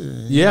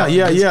 Yeah.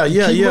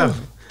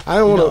 I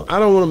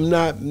don't want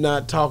to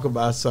not talk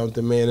about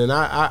something, man. And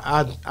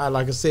I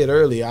like I said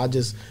earlier,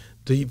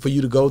 for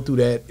you to go through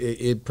that,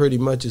 it pretty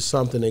much is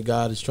something that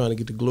God is trying to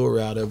get the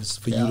glory out of,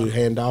 for you to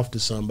hand off to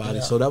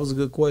somebody. So that was a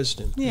good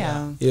question.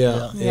 Yeah.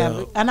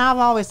 And I've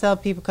always tell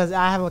people, because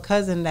I have a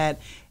cousin that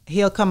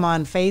he'll come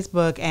on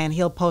Facebook and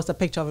he'll post a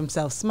picture of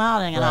himself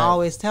smiling, and I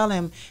always tell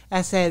him,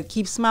 I said,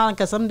 keep smiling,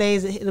 because some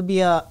days it'll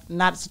be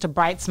not such a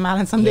bright smile,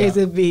 and some days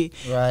it'll be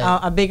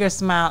a bigger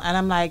smile, and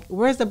I'm like,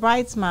 where's the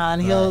bright smile?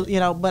 And he'll, you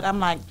know, but I'm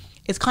like,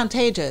 it's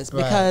contagious,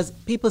 because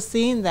people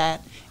seeing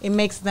that, it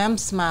makes them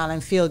smile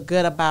and feel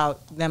good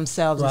about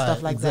themselves and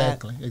stuff like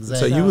that. Exactly.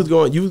 So you was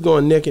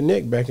going neck and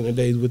neck back in the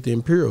days with the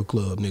Imperial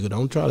Club, nigga.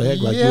 Don't try to act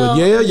like you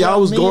would.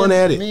 Y'all was going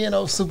at it. Me and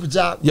old Super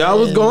Jock. Y'all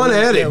was going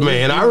at it,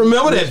 man. I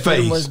remember that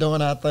phase. We was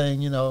doing our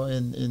thing, you know,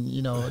 and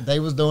you know, they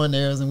was doing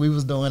theirs and we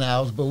was doing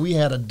ours, but we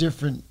had a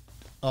different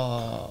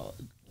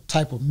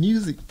type of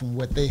music from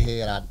what they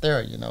had out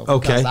there, you know.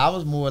 Because I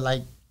was more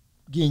like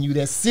getting you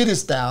that city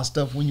style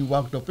stuff when you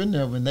walked up in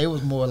there, when they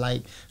was more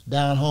like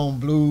down home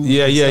blues.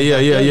 Yeah.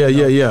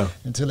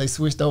 Until they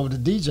switched over to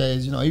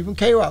DJs, you know. Even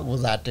K-Rock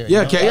was out there.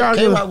 Yeah,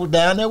 K-Rock was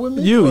down there with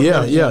me.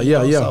 Yeah.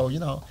 So, you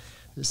know,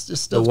 it's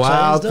just stuff. The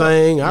Wild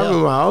Thing. I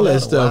remember all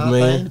that stuff,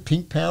 man. Thing, the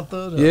Pink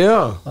Panther.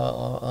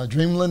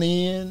 Dreamland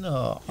Inn.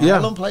 All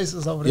them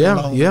places over there.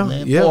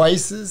 Man.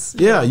 Oasis.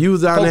 Yeah, you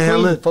was down there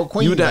handling.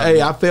 Hey,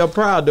 I felt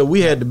proud that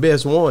we had the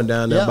best one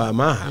down there by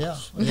my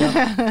house.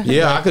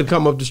 Yeah, I could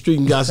come up the street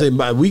and I said,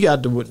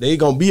 they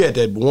gonna be at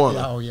that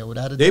BWANNA. Oh yeah,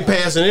 without a doubt. They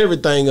passing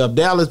everything up.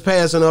 Dallas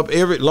passing up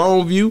every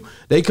Longview.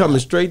 They coming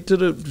straight to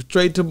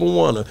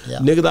BWANNA.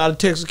 Niggas out of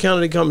Texas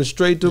County, they coming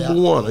straight to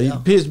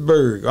BWANNA.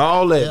 Pittsburgh,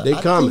 all that, they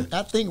coming.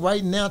 I think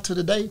right now to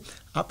the day,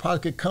 I probably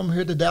could come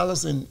here to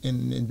Dallas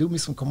and do me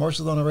some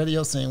commercials on the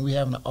radio saying we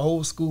having an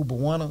old school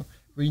BWANNA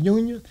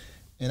reunion.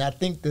 And I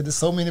think that there's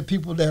so many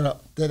people that are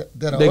they up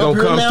gonna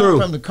here come now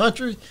through from the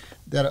country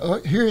that are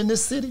here in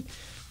this city.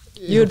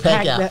 You'd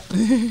pack out.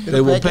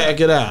 They will pack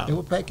it out. It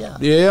will pack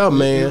out. Yeah,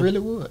 man. It really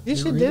would. You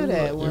should do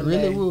that one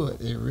day.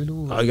 It really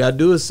would. All you gotta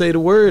do is say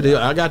the word.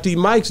 I got these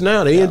mics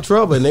now. They in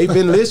trouble and they've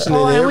been listening.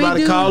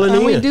 Everybody calling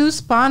in. We do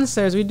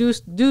sponsors. We do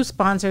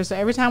sponsors. So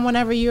every time,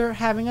 whenever you're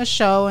having a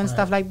show and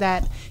stuff like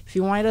that, if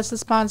you wanted us to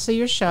sponsor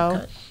your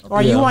show,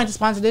 or you want to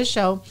sponsor this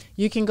show,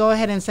 you can go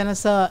ahead and send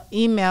us an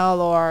email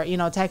or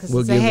text us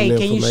and say, hey,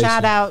 can you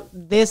shout out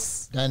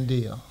this? Done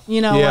deal. You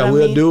know what I mean?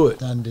 We'll do it.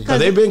 Done deal. Because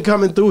they've been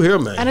coming through here,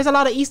 man. And there's a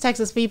lot of East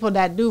Texas people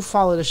that do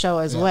follow the show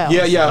as well.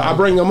 Yeah. I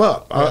bring them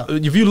up.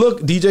 If you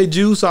look, DJ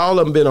Juice, all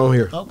of them been on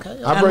here.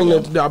 Okay. I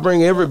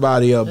bring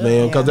everybody up,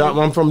 man, because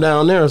I'm from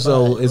down there,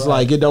 so it's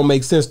like it don't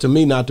make sense to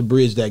me not to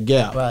bridge that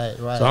gap. Right.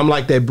 So I'm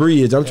like that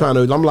bridge. I'm trying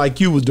to. I'm like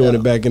you was doing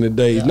it back in the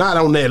days. Not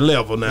on that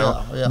level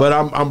now, but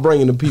I'm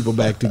bringing the people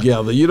back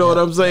together. You know what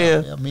I'm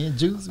saying? Yeah. Me and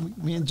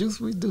Juice,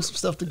 we do some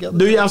stuff together.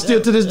 Do y'all still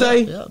to this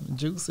day? Yeah,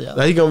 Juice.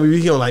 Yeah. He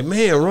gonna like,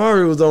 man,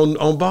 Rory was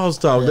on Boss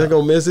Talk. They're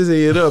gonna mess his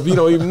head up. You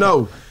don't even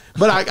know.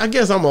 But I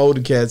guess I'm an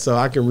older cat, so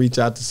I can reach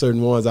out to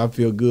certain ones I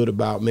feel good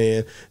about,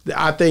 man.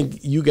 I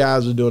think you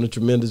guys are doing a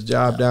tremendous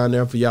job down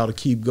there for y'all to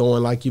keep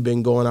going like you've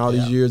been going all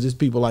these years. It's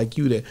people like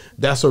you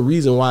that's a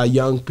reason why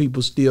young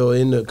people still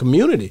in the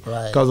community.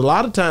 Because a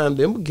lot of times,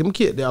 them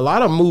kids, a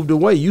lot of them moved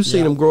away. You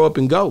seen them grow up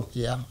and go.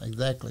 Yeah,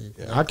 exactly.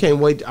 I can't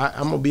wait.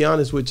 I'm going to be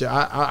honest with you.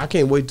 I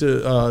can't wait to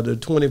the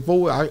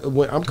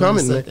 24th. I'm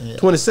coming, man.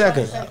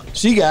 22nd.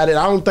 She got it.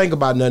 I don't think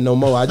about nothing no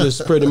more. I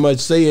just pretty much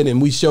say it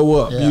and we show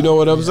up. You know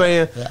what I'm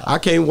saying? I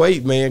can't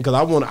wait, man, because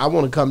I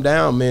want to come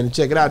down, man, and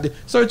check it out. Did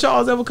Sir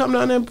Charles ever come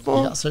down there and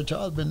perform? Yeah, Sir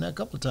Charles been there a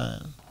couple of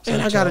times.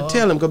 And I got to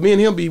tell him, because me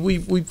and him,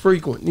 we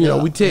frequent. You know,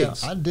 we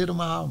text. I did them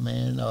all,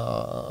 man.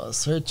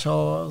 Sir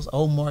Charles,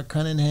 Omar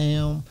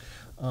Cunningham,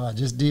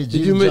 just did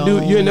Did you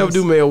didn't never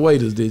do Mel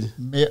Waiters, did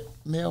you?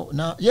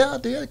 No, yeah, I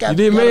did. You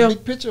did Mel? A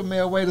big picture of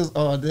Mel Waiters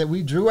that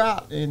we drew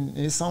out, and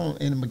it's on,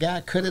 and the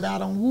guy cut it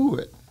out on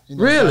wood. You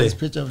know, really? This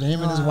picture of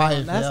him and his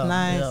wife. That's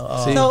nice.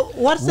 Yeah, so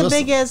what's the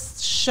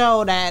biggest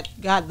show that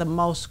got the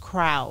most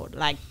crowd,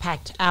 like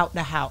packed out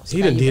the house?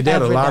 He done did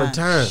that a lot of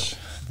times.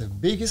 The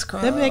biggest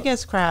crowd. The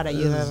biggest crowd that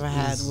you've ever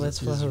had was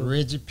for who?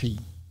 Reggie P.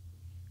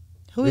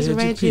 Who is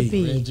Reggie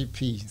P? Reggie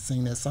P.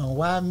 Sing that song,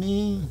 Why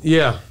Me?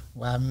 Yeah.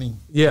 Why Me?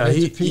 Yeah,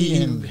 Reggie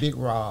P and Big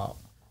Rob.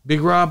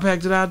 Big Rob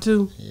packed it out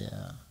too?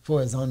 Yeah.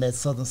 For it's on that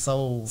Southern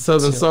Soul.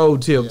 Southern Soul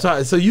tip.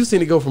 Yeah. So you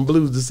seen it go from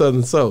blues to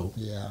Southern Soul.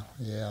 Yeah.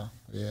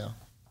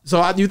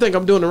 So you think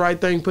I'm doing the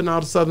right thing, putting all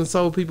the Southern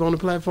Soul people on the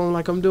platform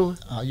like I'm doing?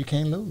 You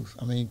can't lose.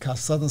 I mean, because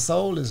Southern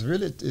Soul is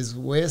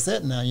where it's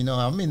at now. You know,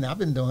 I mean, I've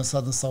been doing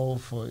Southern Soul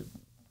for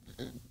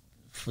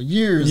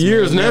years.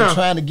 Years now. Know,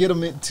 trying to get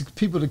them to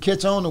people to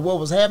catch on to what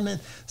was happening.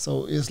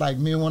 So it's like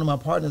me and one of my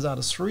partners out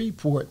of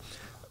Shreveport.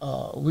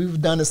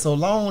 We've done it so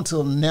long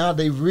till now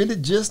they really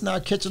just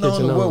not catching on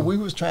to what we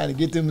was trying to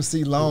get them to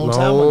see long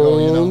time ago.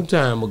 You know,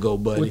 time ago,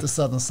 buddy. With the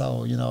Southern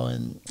Soul, you know,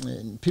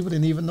 and people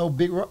didn't even know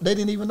They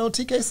didn't even know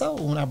TK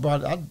Soul when I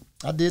brought it.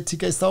 I did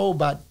TK Soul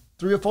about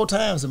 3 or 4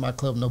 times in my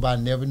club.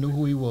 Nobody never knew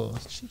who he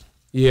was.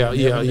 Yeah.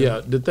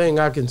 The thing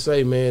I can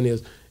say, man,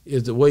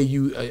 is the way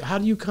you. How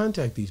do you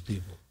contact these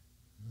people?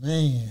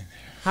 Man,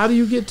 how do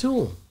you get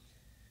to them?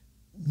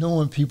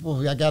 Knowing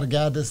people. I got a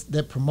guy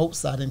that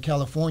promotes out in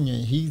California,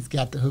 and he's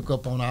got the hook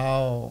up on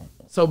all.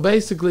 So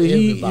basically,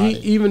 he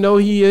even though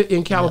he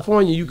in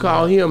California, you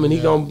call him and he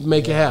gonna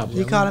make it happen.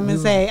 You call him and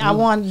say, "I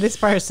want this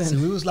person." So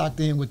we was locked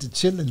in with the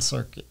chilling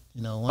circuit.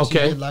 You know, once you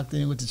get locked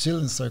in with the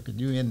chilling circuit,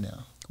 you in there.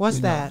 What's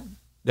that?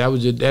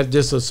 That's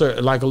just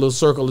like a little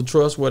circle of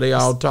trust where they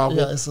all talk.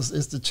 Yeah, it's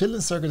the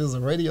Chilling Circuit is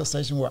a radio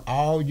station where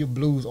all your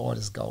blues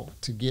artists go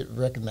to get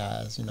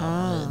recognized. You know,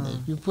 and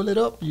if you pull it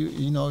up,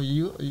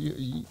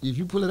 if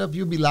you pull it up,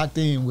 you'll be locked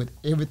in with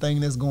everything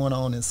that's going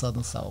on in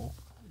Southern Soul.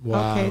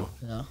 Wow. Okay.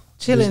 Yeah.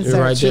 Chilling circuit.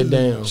 Write that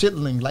down.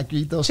 Chitlin, like you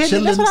eat those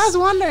chitlins. That's what I was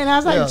wondering. I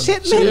was like,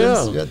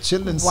 chitlins. Yeah,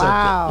 chilling circuit.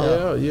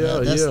 Wow. Yeah.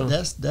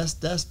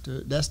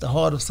 That's the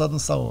heart of Southern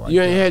Soul. Right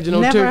you ain't had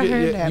Never turkey.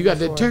 Heard that you got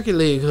before. that turkey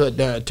leg hut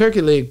down, turkey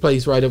leg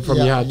place right up from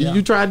your house. Did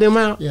you try them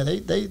out? Yeah,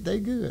 they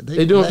good.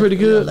 They doing pretty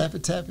good. Laffy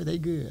Taffy, they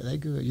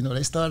good. You know,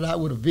 they started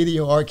out with a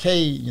video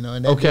arcade. You know,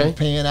 and they weren't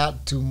paying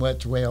out too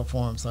much well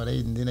for them. So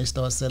then they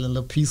started selling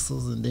little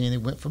pieces, and then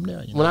it went from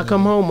there. You know, when I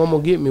come home, I'm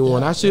gonna get me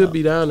one. I should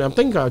be down there. I'm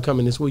thinking I'm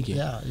coming this weekend.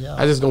 Yeah.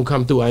 I just gonna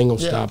come through. I ain't gonna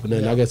stop. And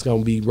then I guess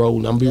gonna be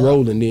rolling. I'm gonna be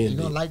rolling then.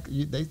 You're gonna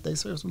they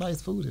serve some nice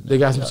food in there. They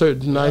got some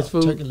certain nice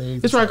food. Turkey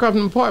legs. It's right across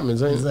from the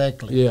apartments, ain't it?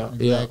 Exactly. Yeah.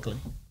 Exactly.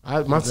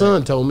 My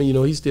son told me,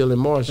 he's still in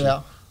Marshall.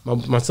 Yeah.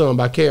 My son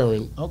by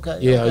Karen. Okay.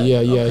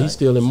 Yeah. He's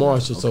still in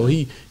Marshall, so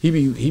he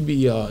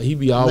be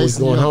always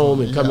going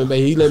home and coming back.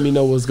 He let me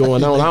know what's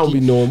going on. I don't be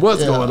knowing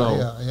what's going on.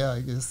 Yeah.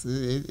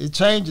 It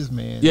changes,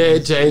 man. Yeah,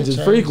 it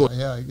changes frequently.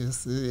 Yeah,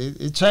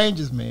 it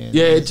changes, man.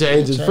 Yeah, it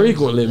changes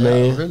frequently,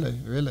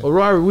 man. Really. Well,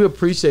 Rory, we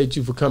appreciate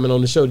you for coming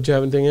on the show. Did you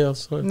have anything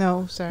else? Huh?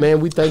 No, sir.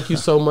 Man, we thank you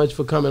so much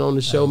for coming on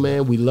the show,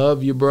 man. We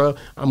love you, bro.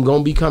 I'm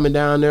gonna be coming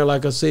down there,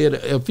 like I said,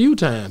 a few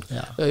times.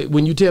 Yeah.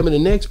 When you tell me the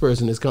next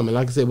person is coming,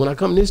 like I said, when I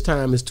come this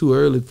time, it's too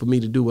early for me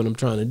to do what I'm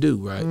trying to do,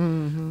 right?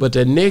 Mm-hmm. But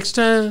the next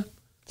time,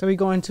 so we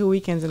going 2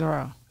 weekends in a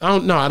row. I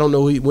don't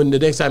know when the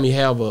next time you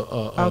have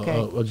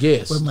a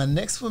guest. But my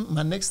next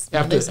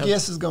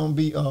guest is gonna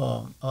be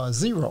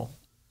Zero.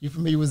 You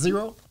familiar with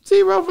Zero?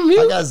 Zero from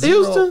Houston.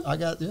 I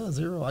got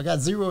Zero. I got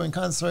Zero in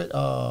concert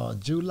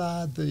June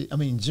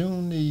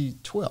the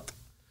 12th.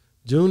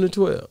 June the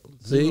 12th.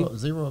 See,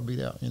 Zero will be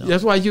there. You know,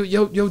 that's why your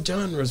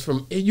genres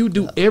you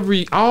do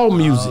all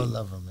music. I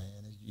love them, man.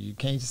 You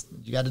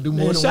got to do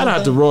more. Man, shout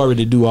out to Rory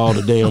to do all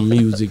the damn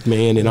music,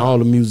 man, and all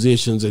the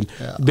musicians, and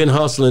been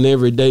hustling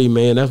every day,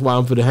 man. That's why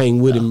I'm for to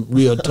hang with him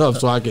real tough,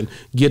 so I can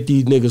get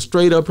these niggas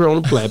straight up here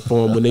on the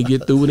platform when they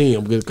get through with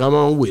him. Because come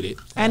on with it.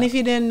 And if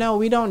you didn't know,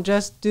 we don't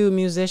just do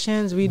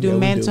musicians. We do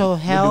mental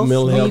health.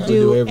 We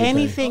do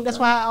anything. That's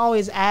why I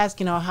always ask,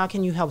 how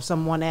can you help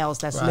someone else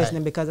that's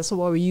listening? Because that's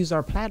what we use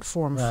our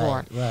platform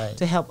for,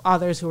 to help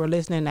others who are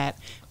listening that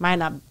might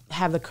not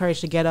have the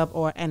courage to get up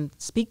and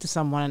speak to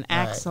someone and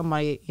ask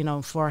somebody,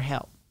 for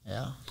help.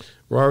 Yeah.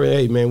 Rory,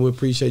 hey, man, we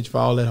appreciate you for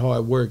all that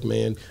hard work,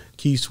 man.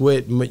 Keep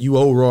sweating. You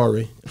owe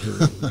Rory.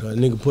 A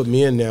nigga put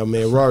me in there,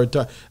 man. Rory,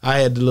 I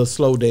had the little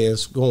slow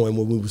dance going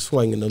when we were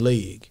swinging the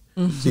leg.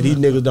 See, these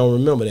niggas don't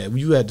remember that.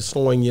 You had to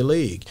swing your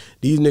leg.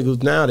 These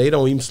niggas now, they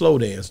don't even slow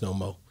dance no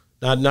more.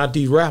 Not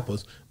these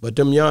rappers, but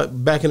them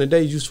young, back in the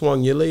day, you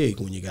swung your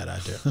leg when you got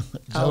out there.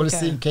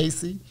 Jodeci and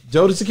Casey.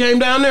 Jodeci came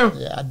down there?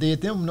 Yeah, I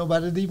did them.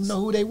 Nobody didn't even know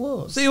who they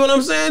was. See what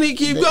I'm saying? He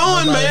keep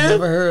going, man.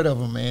 Never heard of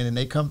them, man. And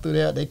they come through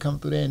there. They come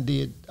through there and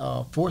did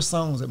 4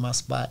 songs at my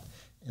spot.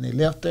 And they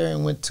left there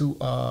and went to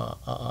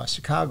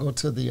Chicago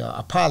to the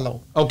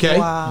Apollo. Okay.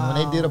 Wow. And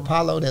when they did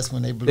Apollo, that's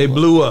when they blew up. They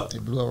blew up. They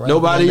blew up right.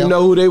 Nobody even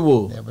know who they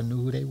were. Never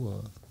knew who they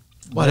was.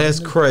 Well, that's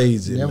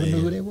crazy, Never man.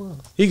 knew who they was.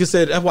 He could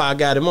say, that's why I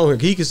got him on here.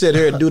 He could sit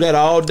here and do that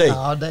all day.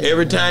 All day.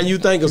 Every time you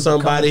think of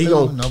somebody, he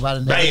gonna,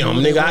 Nobody bam,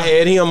 nigga, I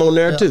had him on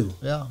there too.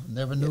 Yeah,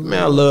 never knew.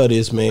 Man, I love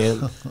this,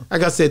 man.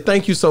 Like I said,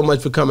 thank you so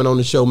much for coming on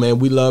the show, man.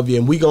 We love you,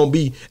 and we gonna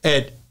be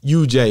at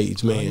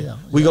UJ's, man.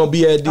 We gonna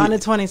be at on the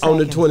 22nd. On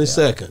the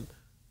 22nd.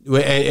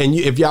 And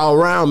if y'all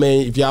around,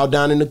 man, if y'all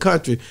down in the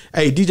country,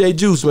 hey, DJ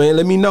Juice, man,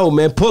 let me know,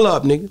 man. Pull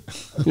up, nigga.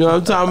 You know what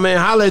I'm talking, man?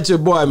 Holla at your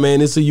boy, man.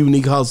 It's a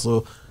unique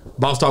hustle.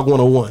 Boss Talk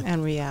 101.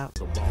 And we out.